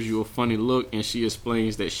 She gives you a funny look and she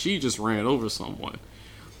explains that she just ran over someone.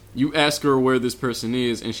 You ask her where this person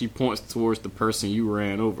is and she points towards the person you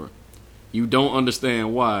ran over. You don't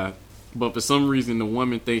understand why, but for some reason the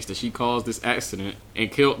woman thinks that she caused this accident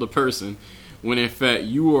and killed the person, when in fact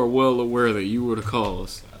you are well aware that you were the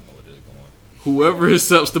cause. I know where this is going. Whoever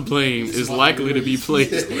accepts the blame is likely to be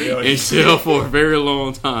placed in jail for a very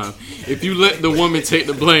long time. If you let the woman take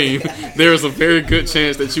the blame, there is a very good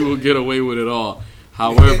chance that you will get away with it all.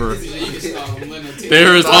 However,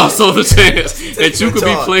 there is also the chance that you could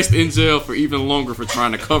be placed in jail for even longer for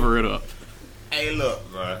trying to cover it up. Hey, look,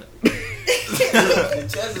 bro. The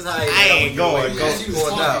chances how I ain't going. As you was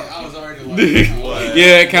going talking, down. I was already like, What?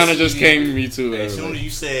 Yeah, it kind of just came to me too. As soon as you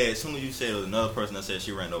said there was another person that said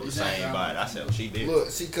she ran over the same body, I said, well, she did. Look,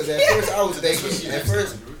 see, because at first I was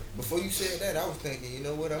thinking, before you said that, I was thinking, you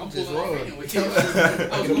know what, I'm just pulling off wrong. anyway.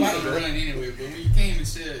 I was going to run anyway, but when you came and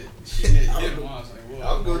said she hit him, I was like,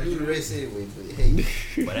 well, I'm going to do the race anyway, but hey,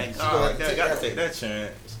 But that car right there, got to take that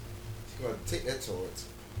chance. she's going to take that towards.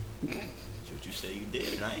 That's what you say you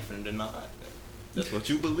did, and I ain't finna deny it. That's what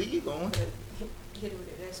you believe, go ahead. Hit her with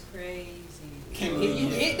it. That's crazy. Can't You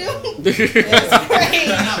believe hit that. them? That's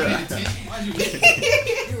crazy. Why'd you hit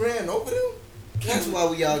him? You ran over them? That's why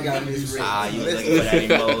we all got this race. Ah, you looking for that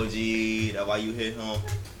emoji. That's why you hit him.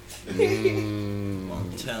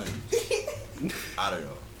 I'm telling you. I don't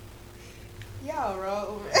know. Y'all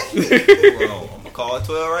wrong. Bro, I'm gonna call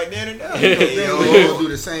 12 right then and there. They Yo. don't do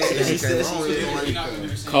the same. She said she You're did. not going to do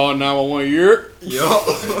the same. Call 911. You're Yo.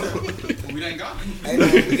 We done got him. Hey, no,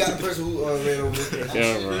 we got the person who ran over this person.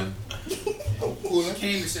 yeah, bro. Oh, cool. She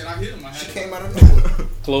came and said, I hit him. I had She to- came out of nowhere.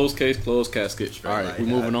 Closed case, closed casket. All right, like we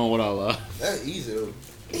that. moving on with our lives. That's easy though.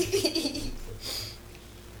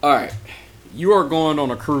 All right, you are going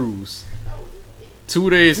on a cruise. 2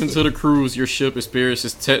 days into the cruise, your ship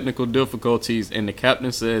experiences technical difficulties, and the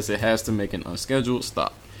captain says it has to make an unscheduled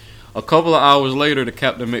stop. A couple of hours later, the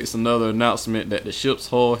captain makes another announcement that the ship's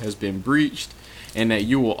hull has been breached, and that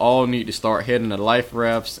you will all need to start heading to life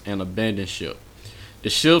rafts and abandon ship. The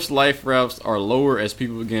ship's life rafts are lower as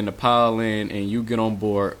people begin to pile in, and you get on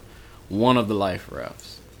board one of the life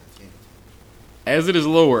rafts. As it is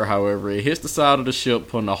lowered, however, it hits the side of the ship,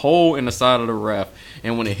 putting a hole in the side of the raft,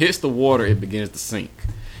 and when it hits the water, it begins to sink.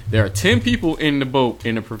 There are 10 people in the boat,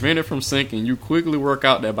 and to prevent it from sinking, you quickly work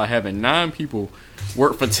out that by having 9 people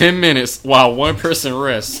work for 10 minutes while one person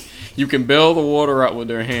rests, you can bail the water out with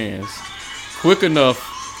their hands. Quick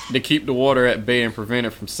enough to keep the water at bay and prevent it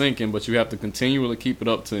from sinking, but you have to continually keep it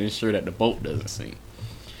up to ensure that the boat doesn't sink.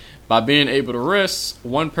 By being able to rest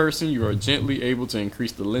one person, you are gently able to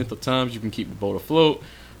increase the length of times you can keep the boat afloat.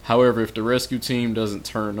 However, if the rescue team doesn't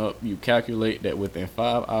turn up, you calculate that within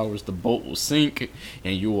 5 hours the boat will sink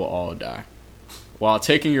and you will all die. While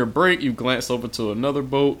taking your break, you glance over to another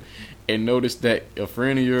boat and notice that a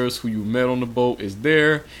friend of yours who you met on the boat is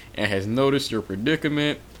there and has noticed your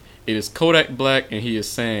predicament. It is Kodak Black, and he is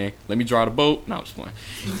saying, "Let me drive the boat." No, I'm just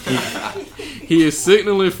playing. He is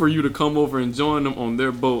signaling for you to come over and join them on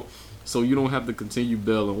their boat so you don't have to continue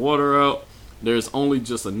bailing water out. There's only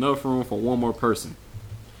just enough room for one more person.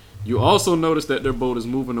 You also notice that their boat is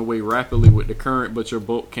moving away rapidly with the current, but your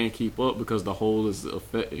boat can't keep up because the hole is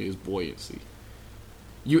buoyancy.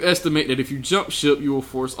 You estimate that if you jump ship, you will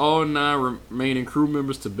force all 9 remaining crew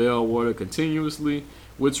members to bail water continuously,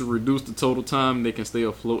 which will reduce the total time they can stay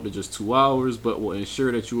afloat to just 2 hours, but will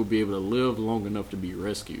ensure that you will be able to live long enough to be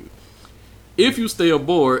rescued. If you stay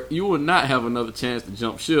aboard, you will not have another chance to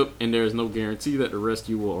jump ship, and there is no guarantee that the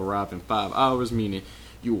rescue will arrive in 5 hours, meaning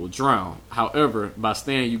you will drown. However, by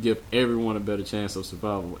staying, you give everyone a better chance of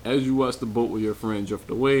survival. As you watch the boat with your friend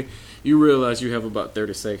drift away, you realize you have about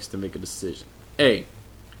 30 seconds to make a decision. A.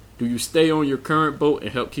 Do you stay on your current boat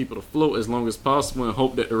and help keep it afloat as long as possible and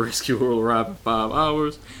hope that the rescue will arrive in 5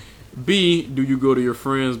 hours? B. Do you go to your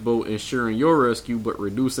friend's boat ensuring your rescue but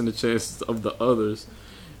reducing the chances of the others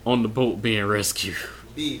on the boat being rescued?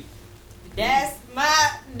 B. That's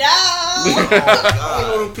my dog. I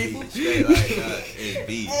know them people. Straight like that. It's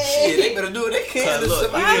beef. Shit, they better do what they can Cause to look,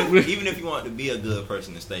 survive. even if you want to be a good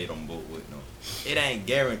person to stay on boat with, no, it ain't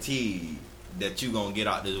guaranteed that you gonna get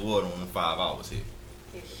out this water on 5 hours here.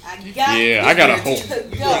 I gotta hope.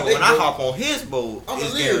 When I hop on his boat, I'ma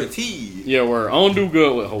it's live. guaranteed. Yeah, I don't do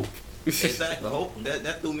good with hope. Exactly. Hope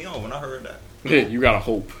that threw me off when I heard that. Yeah, you gotta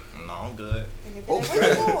hope. No, I'm good. Where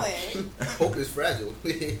you going? Hope is fragile.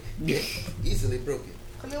 Easily broken.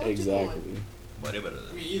 Come here, what you Exactly. doing? But they better.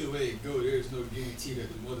 I mean, either way it go, there's no guarantee that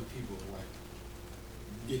the other people are like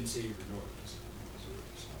getting saved regardless.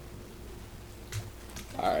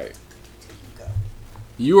 All right.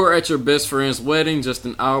 You are at your best friend's wedding just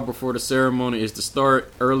an hour before the ceremony is to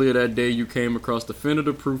start. Earlier that day, you came across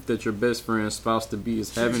definitive proof that your best friend's spouse-to-be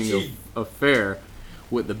is having an affair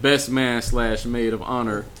with the best man / maid of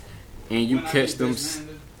honor, and you catch them.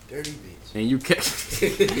 Dirty bitch. And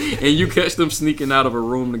you catch them sneaking out of a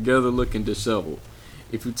room together looking disheveled.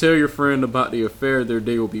 If you tell your friend about the affair, their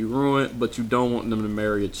day will be ruined, but you don't want them to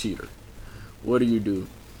marry a cheater. What do?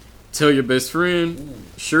 Tell your best friend,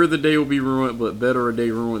 sure the day will be ruined, but better a day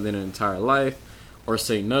ruined than an entire life. Or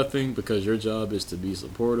say nothing, because your job is to be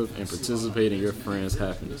supportive and participate in your friend's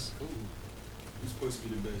happiness. You're supposed to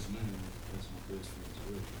be the best man. That's my best friend's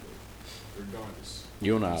wedding. But regardless.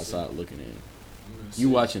 You're on the outside looking in. I'm gonna You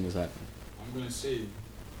say- watching this happen. I'm going to say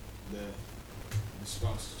that the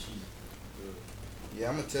spouse is cheating. Yeah,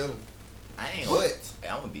 I'm gonna tell him. I ain't. But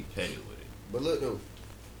I'm gonna be petty with it. but look though,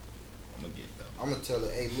 I'm gonna get them. I'm gonna tell her,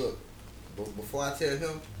 hey, look, before I tell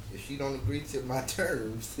him, if she don't agree to my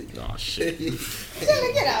terms, Oh shit.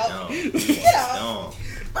 Get out. No. Get out. No.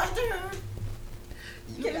 my terms,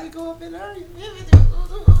 you Get gotta out. go up in there. As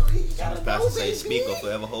the pastor say, speak or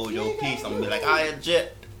forever hold your peace. I'm gonna be like, I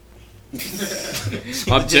object.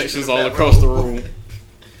 Objections all across the room.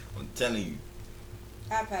 I'm telling you.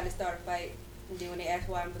 I'd probably start a fight. And then when they ask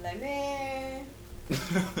why, I'm be like, man,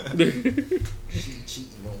 She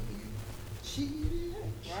cheating on me. Cheating.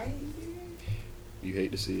 right? You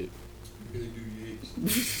hate to see it. You really do. You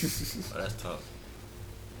hate Oh, that's tough.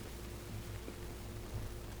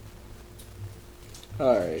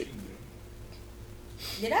 All right.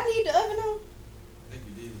 Did I leave the oven on? I think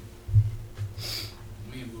you did.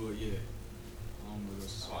 We ain't blew it yet. I don't know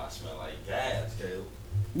what's Oh, I smell like gas, Caleb.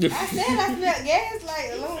 I said I smelled gas like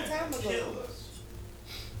a long time ago.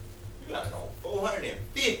 You got it on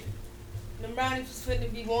 450. Them brownies was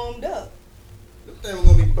finna be warmed up. This thing was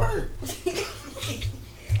gonna be burnt.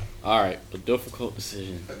 All right. A difficult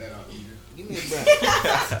decision. Cut that out, either. Give me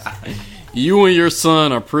a brownie. You and your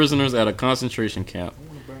son are prisoners at a concentration camp. I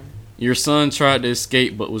want a brownie. Your son tried to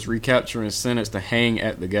escape but was recaptured and sentenced to hang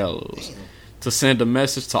at the gallows. Damn. To send a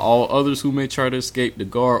message to all others who may try to escape, the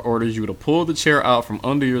guard orders you to pull the chair out from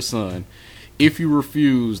under your son. If you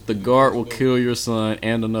refuse, the guard will kill your son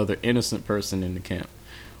and another innocent person in the camp.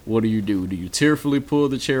 What do? Do you tearfully pull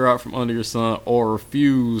the chair out from under your son or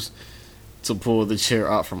refuse to pull the chair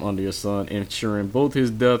out from under your son, ensuring both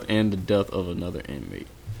his death and the death of another inmate?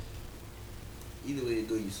 Either way it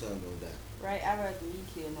go, your son gonna die. Right? I'd rather me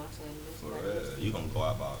kill my son. For That's real. right. You gonna go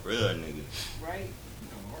out about real niggas. Right? You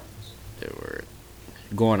know, Marcus. They were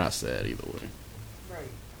going outside either way. Right.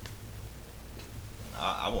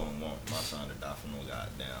 I wouldn't want my son to die from no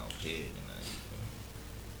goddamn kid and nothing.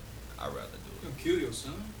 I'd rather do You it. gonna kill your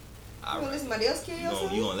son? I'd You gonna rather- let somebody else kill your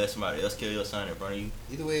son? You gonna let somebody else kill your son in front of you?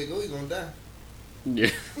 Either way it go, he gonna die. Yeah.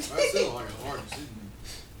 That's still like a hard decision.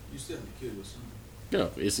 You still have to kill your son. Yeah,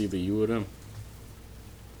 it's either you or them.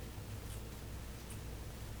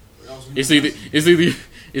 But I was- It's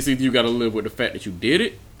either you got to live with the fact that you did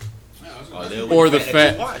it, Yeah, I was Or gonna- they'll- or the that you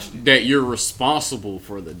fact watched it. that you're responsible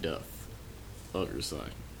for the death of your son.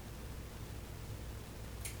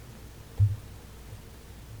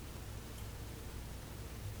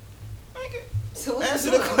 So what's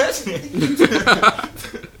Answer the the point? question.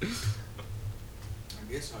 I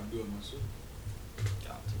guess I'd do it myself.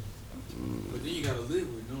 But then you gotta live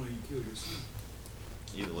with knowing you killed your son.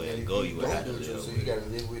 Either way And it if go, you would don't have to do it, live so with you it. gotta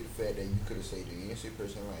live with the fact that you could have saved an innocent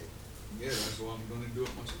person life. Yeah, that's why I'm gonna do it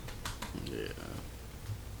myself. Yeah.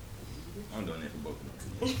 I'm doing it for both of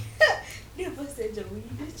them. You must say Joey,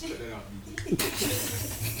 bitch. Cut that out,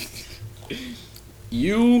 BJ.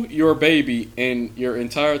 You, your baby, and your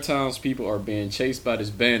entire townspeople are being chased by this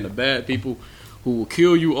band of bad people who will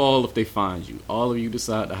kill you all if they find you. All of you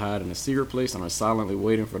decide to hide in a secret place and are silently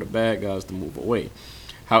waiting for the bad guys to move away.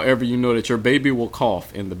 However, you know that your baby will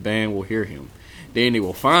cough and the band will hear him. Then they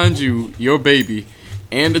will find you, your baby,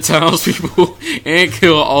 and the townspeople and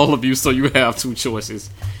kill all of you, so you have two choices.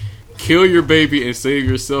 Kill your baby and save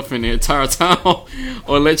yourself and the entire town,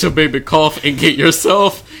 or let your baby cough and get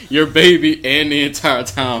yourself, your baby, and the entire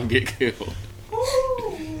town get killed.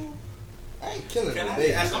 Ooh. I ain't killing Can no I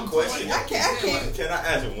baby. ask a question? I can't. Can I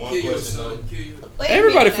ask you one Kill your question? son. Kill your. Wait a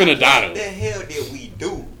Everybody minute finna die What the though. hell did we do?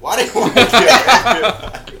 Why they want to kill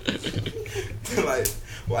everybody? Like,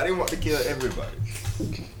 why they want to kill everybody?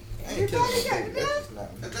 I I ain't killing Everybody no got baby. it That's just not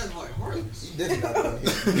me. That's like heartless. You definitely not going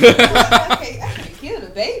to hell. I can't kill the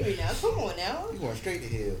baby now. Come on now. You going straight to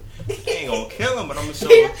hell. I ain't gonna kill him, but I'm gonna show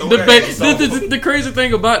him. Throw The, that ba- ass the, over. the, the crazy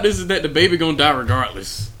thing about this is that the baby gonna die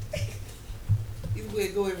regardless. Either way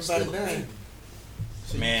it go, everybody dying.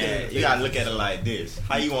 So Man, you gotta look at it like this.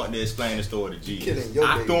 How you want to explain the story to Jesus? Killing your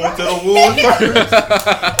I baby. threw him to the wolves first,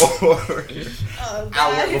 or Oh, I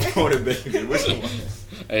went God. before the baby. Which one?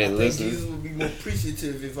 Hey, I think listen. Jesus would be more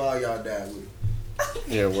appreciative if all y'all died with it.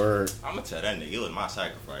 Yeah, word. I'm gonna tell that nigga it was my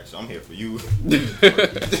sacrifice, so I'm here for you. I'm here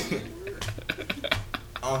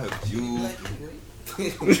for you. Y'all need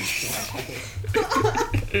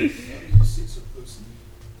to sit so close to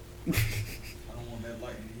me. I don't want that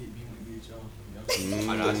lightning to hit me when it hit y'all.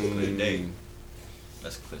 I got some clear day.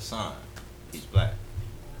 That's a clear sign. He's black. I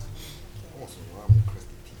want some ramen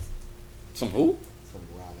crusted pizza. Some who? Some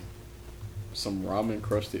ramen. Some ramen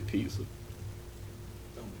crusted pizza.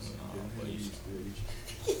 Don't listen. Nah, Don't but hit you-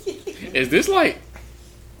 me. Is this like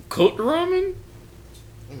cooked ramen?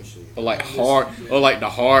 Let me show you. Or like hard, or like the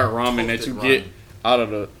hard ramen that you Toasted get out of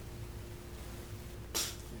the.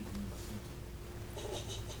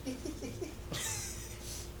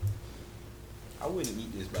 I wouldn't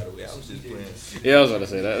eat this, by the way. I was just playing. Yeah, I was about to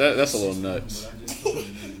say that's a little nuts. But I just told you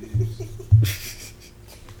what it is.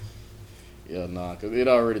 Yeah, nah, cause it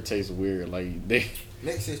already tastes weird. Like they,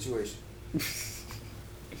 Next situation. I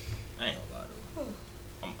ain't gonna lie though.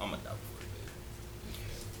 I'm gonna die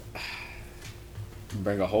before it.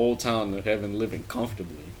 bring a whole town to heaven living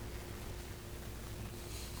comfortably.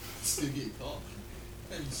 Still get caught.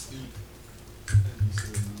 That'd be stupid. That'd be so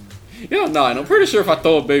annoying. Yeah, nah, and I'm pretty sure if I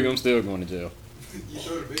throw a baby, I'm still going to jail. You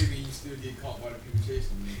throw the baby and you still get caught by the people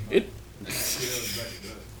chasing you. It- Yeah, back to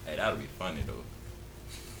back. Hey, that'll be funny though.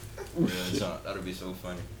 Real junk. That'll be so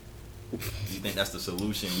funny. You think that's the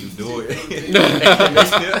solution? You do it.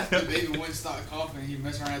 The baby wouldn't stop coughing. He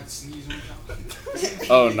mess around at the sneeze one time.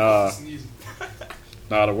 Oh, nah. Sneezing.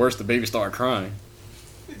 Nah, the worst, the baby start crying.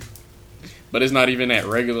 But it's not even that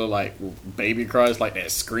regular, like, baby cry. It's like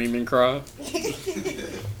that screaming cry.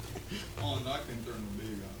 Oh no, I couldn't throw no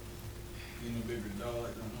baby out. You know, baby dog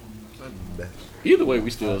like that. Either way, we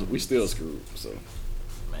still screwed. So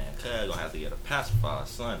Man, Tag gonna have to get a pacifier,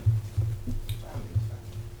 son.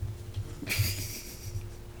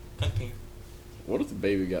 Continue. what if the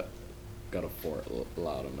baby got a fart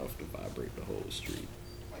loud enough to vibrate the whole street?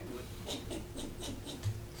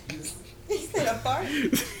 He said a fart.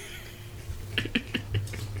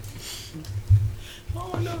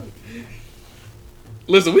 Oh no.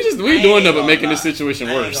 Listen, we ain't doing nothing but making this situation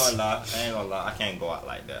I ain't worse. gonna lie. I can't go out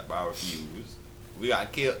like that, but I refuse. We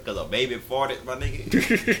got killed because a baby farted, my nigga.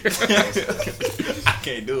 I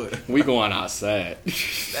can't do it. We going outside.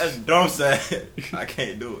 That's dumb sad. I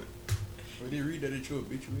can't do it. When they read that, they throw a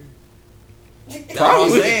obituary. That's what I'm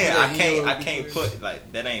Probably. saying. I Yeah, can't put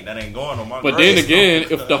like that ain't going on my But grave. then again,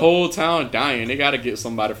 if the whole town dying, they got to get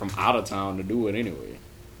somebody from out of town to do it anyway.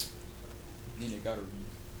 Then they gotta read.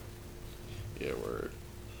 Yeah, word.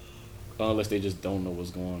 Unless they just don't know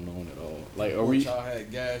what's going on at all. Like, are Or we? child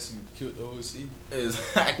had gas and killed the OC.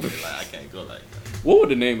 Exactly. Like I can't go like that. What would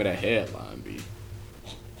the name of that headline be?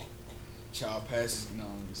 Child passes. No,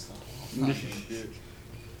 it's not. I'm not gonna do it.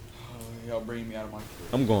 Oh, y'all bring me out of my career.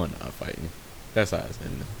 I'm going out fighting. That's how it's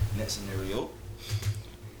ending. Next scenario.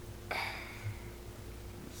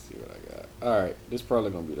 Let's see what I got. All right, this is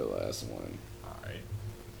probably gonna be the last one. Alright.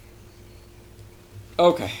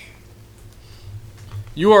 Okay.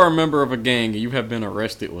 You are a member of a gang and you have been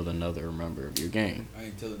arrested with another member of your gang. I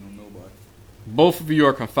ain't telling no nobody. Both of you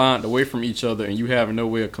are confined away from each other and you have no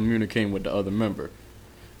way of communicating with the other member.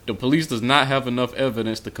 The police does not have enough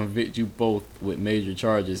evidence to convict you both with major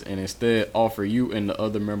charges and instead offer you and the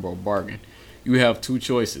other member a bargain. You have two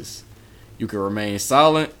choices. You can remain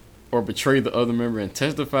silent or betray the other member and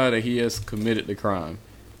testify that he has committed the crime.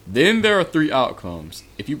 Then there are three outcomes.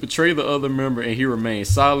 If you betray the other member and he remains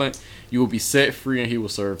silent, you will be set free and he will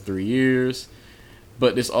serve 3 years.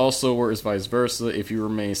 But this also works vice versa. If you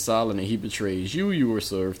remain silent and he betrays you, you will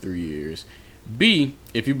serve 3 years. B,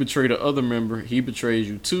 if you betray the other member, he betrays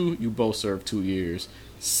you too, you both serve 2 years.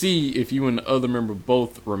 C, if you and the other member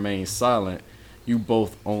both remain silent, you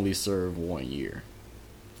both only serve 1 year.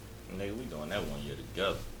 Nigga, we doing that 1 year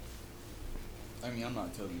together. I mean, I'm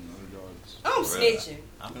not telling you regardless. I'm Really? snitching.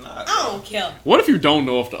 I'm not. I don't care. What if you don't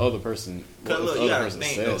know if the other person, Cause what if look, the you other gotta person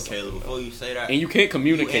think says though, something, Caleb, before you say that. and you can't You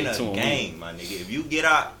communicate in to a him. game, my nigga. If you get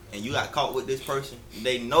out and you got caught with this person,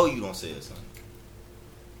 they know you don't say something.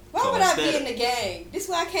 Why So would I be instead- in the game? This is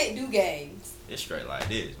why I can't do games. It's straight like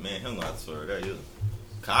this, man. Him gonna have to serve that, yeah.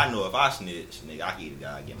 Cause I know if I snitch, nigga, I can either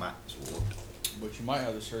gotta get my ass whooped But you might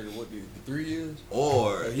have to share what the 3 years.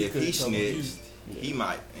 Or He if couldn't he tell on you. snitched, he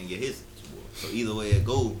might and get his. So either way it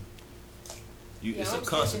go, Yeah, it's a I'm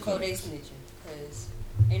snitching before they consequence. snitching, cause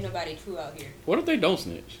ain't nobody true out here. What if they don't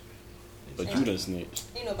snitch? But you done snitch.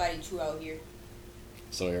 Ain't nobody true out here.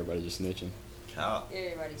 So everybody just snitching. Cow.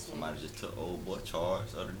 Everybody snitching. Somebody just took old boy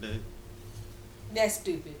charge the other day. That's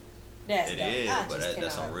stupid. That's It dumb. is, I but just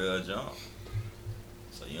that's cannot. a real jump.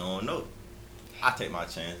 So you don't know. I take my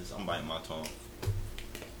chances. I'm biting my tongue.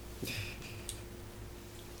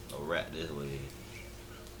 No rat this way.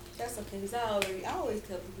 That's okay, cause I always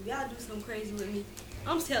tell people, y'all do something crazy with me.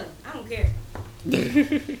 I'm telling. I don't care.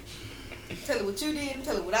 Tell her what you did. I'm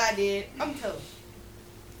telling what I did. I'm telling.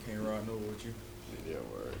 Can't ride nowhere with you. Yeah,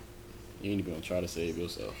 word. You ain't even gonna try to save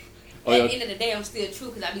yourself. At the end of the day, I'm still true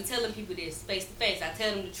because I be telling people this face to face. I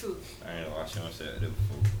tell them the truth. I ain't watching him say that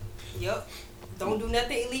before. Yup. Don't do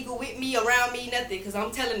nothing illegal with me, around me, nothing, because I'm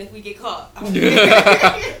telling if we get caught.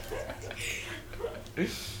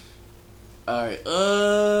 Alright,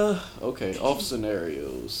 okay, off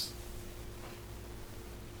scenarios.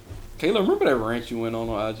 Kayla, remember that rant you went on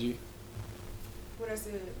IG? What I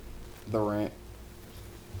said? The rant.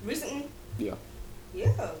 Recently? Yeah.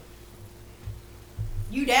 Yeah.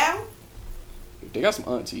 You down? They got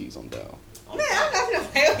some aunties, I'm down. Man, I'm not gonna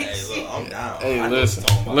play with Hey, shit. look, I'm down. Hey, I know listen,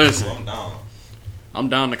 what you're talking about, listen. bro. I'm down. I'm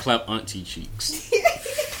down to clap auntie cheeks.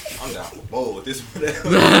 I'm down for both. This whatever.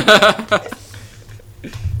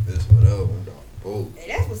 This whatever. I'm down. Oh. Hey,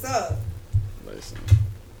 that's what's up. Listen.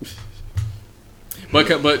 But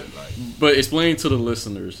explain to the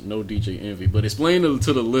listeners, no DJ Envy, but explain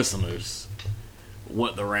to the listeners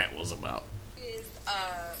what the rant was about. It's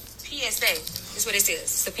PSA. That's what it is.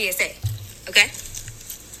 It's a PSA. Okay?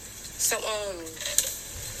 So,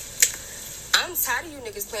 I'm tired of you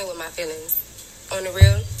niggas playing with my feelings. On the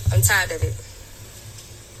real, I'm tired of it.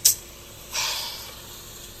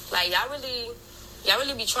 Like, y'all really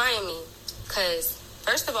be trying me. Cause,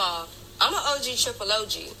 first of all, I'm an OG, triple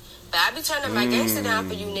OG. But I be turning my gangster down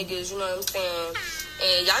for you niggas, you know what I'm saying?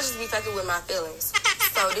 And y'all just be fucking with my feelings.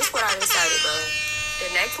 So, this what I decided, bro. The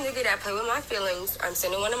next nigga that play with my feelings, I'm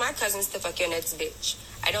sending one of my cousins to fuck your next bitch.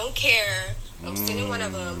 I don't care. I'm sending one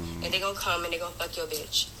of them, and they gonna come and they gonna fuck your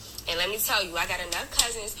bitch. And let me tell you, I got enough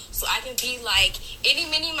cousins so I can be like, any,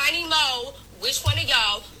 mini, miny, mo, which one of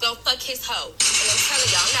y'all gonna fuck his hoe? And I'm telling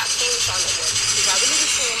y'all, I'm not playing with y'all no more. If I really be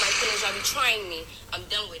playing with my feelings, y'all be trying me. I'm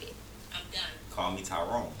done with it. I'm done. Call me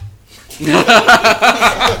Tyrone.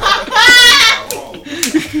 Tyrone.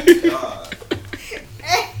 God.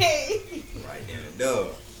 Hey! Right there, the dub.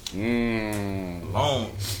 Mm.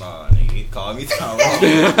 Long star, nigga. He called me Tyrone.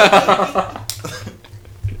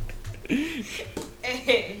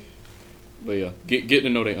 Hey! But yeah, get to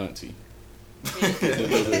know their auntie.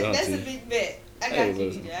 That's a big bet. I got Hey, you,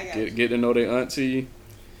 listen, DJ. I got you. get to know their auntie.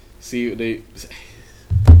 See what they.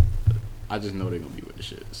 I just know they're gonna be with the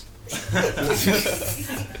shits.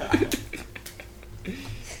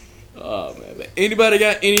 Oh man! But anybody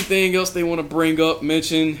got anything else they want to bring up,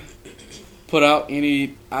 mention, put out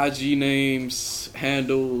any IG names,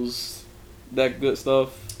 handles, that good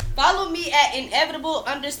stuff? Follow me at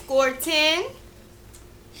inevitable_10.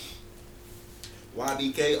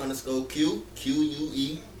 YBK_Q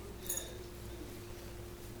QUE.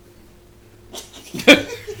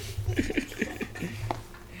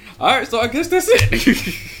 All right, so I guess that's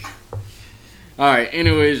it. All right.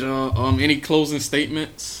 Anyways, any closing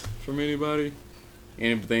statements from anybody?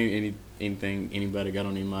 Anything anybody got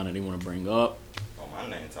on their mind that they want to bring up? Oh, my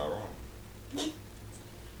name Tyrone.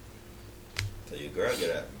 Tell your girl get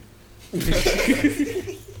at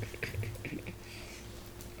me.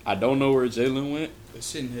 I don't know where Jalen went. It's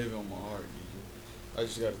sitting heavy on my heart, DJ. I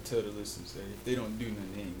just gotta tell the listeners that if they don't do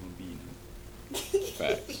nothing, they ain't gonna be nothing.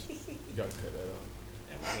 Facts. You gotta cut that out.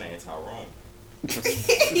 And my name Tyrone.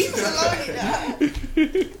 He's loaded up. I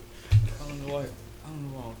don't know why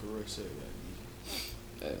Uncle Rick said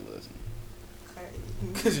that, Hey, listen.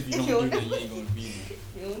 DJ. Because if you don't do that, you ain't gonna be nothing.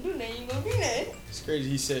 You don't do nothing, you gonna be nothing. It's crazy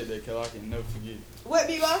he said that because I can never forget. What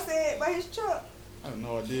B-Ball said by his truck? I have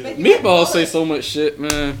no idea. Meatballs say so much shit,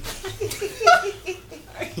 man.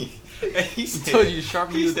 He said, told you to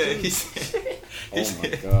sharpen he your said, tooth. he said, Oh my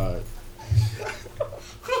god.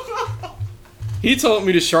 He told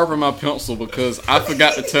me to sharpen my pencil because I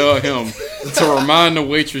forgot to tell him to remind the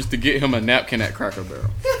waitress to get him a napkin at Cracker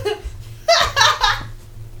Barrel.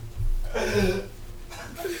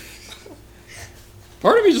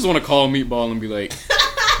 Part of me just want to call Meatball and be like,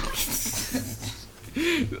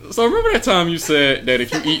 so remember that time you said that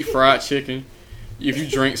if you eat fried chicken, if you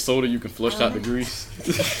drink soda, you can flush out the grease?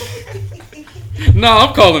 No,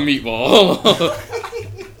 I'm calling Meatball.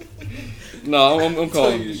 No, I'm Tell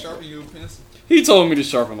calling you to you. sharpen your pencil. He told me to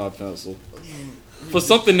sharpen my pencil for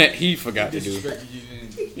something that he forgot to do. Disrespected you,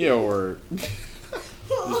 didn't he? Yeah, word.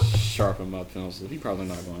 Just sharpen my pencil. He probably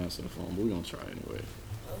not gonna answer the phone, but we gonna try anyway.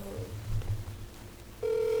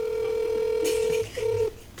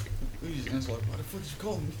 You just answer like, why the fuck did you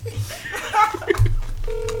call me?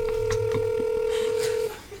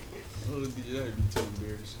 Oh, that'd be too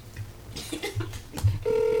embarrassing.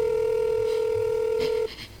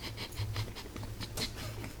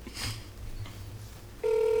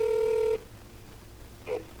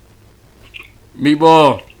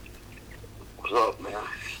 Meatball, What's up, man?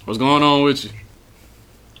 what's going on with you?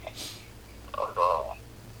 I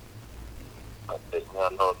think I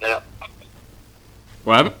know that.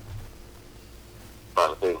 What happened?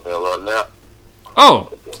 I think I know that.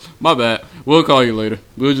 Oh, my bad. We'll call you later.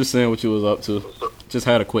 We were just saying what you was up to. Just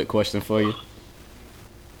had a quick question for you.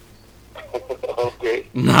 Okay.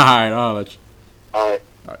 Alright, I'll let you. Alright.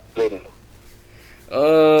 Alright. Later.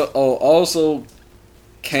 Also,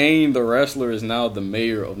 Kane the wrestler is now the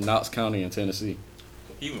mayor of Knox County in Tennessee.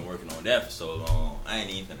 He been working on that for so long. I ain't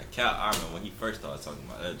even finna count. I remember when he first started talking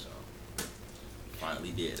about that job.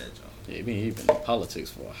 Finally did that job. Yeah, he been in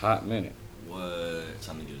politics for a hot minute. What?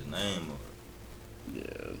 Trying to get his name up.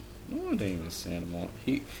 Yeah, no one ain't even saying him on.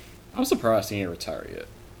 I'm surprised he ain't retired yet.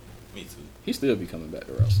 Me too. He still be coming back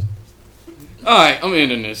to wrestle. All right, I'm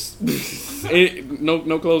ending this.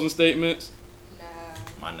 No closing statements.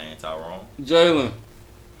 My name Tyrone. Jalen,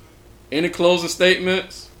 any closing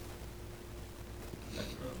statements? That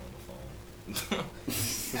girl on the phone.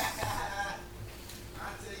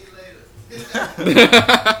 I'll tell you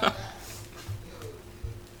later.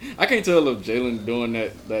 I can't tell if Jalen doing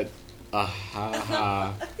that ha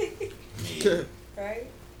ha. Yeah. Right?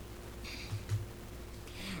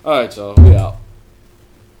 All right, y'all, we out.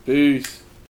 Peace.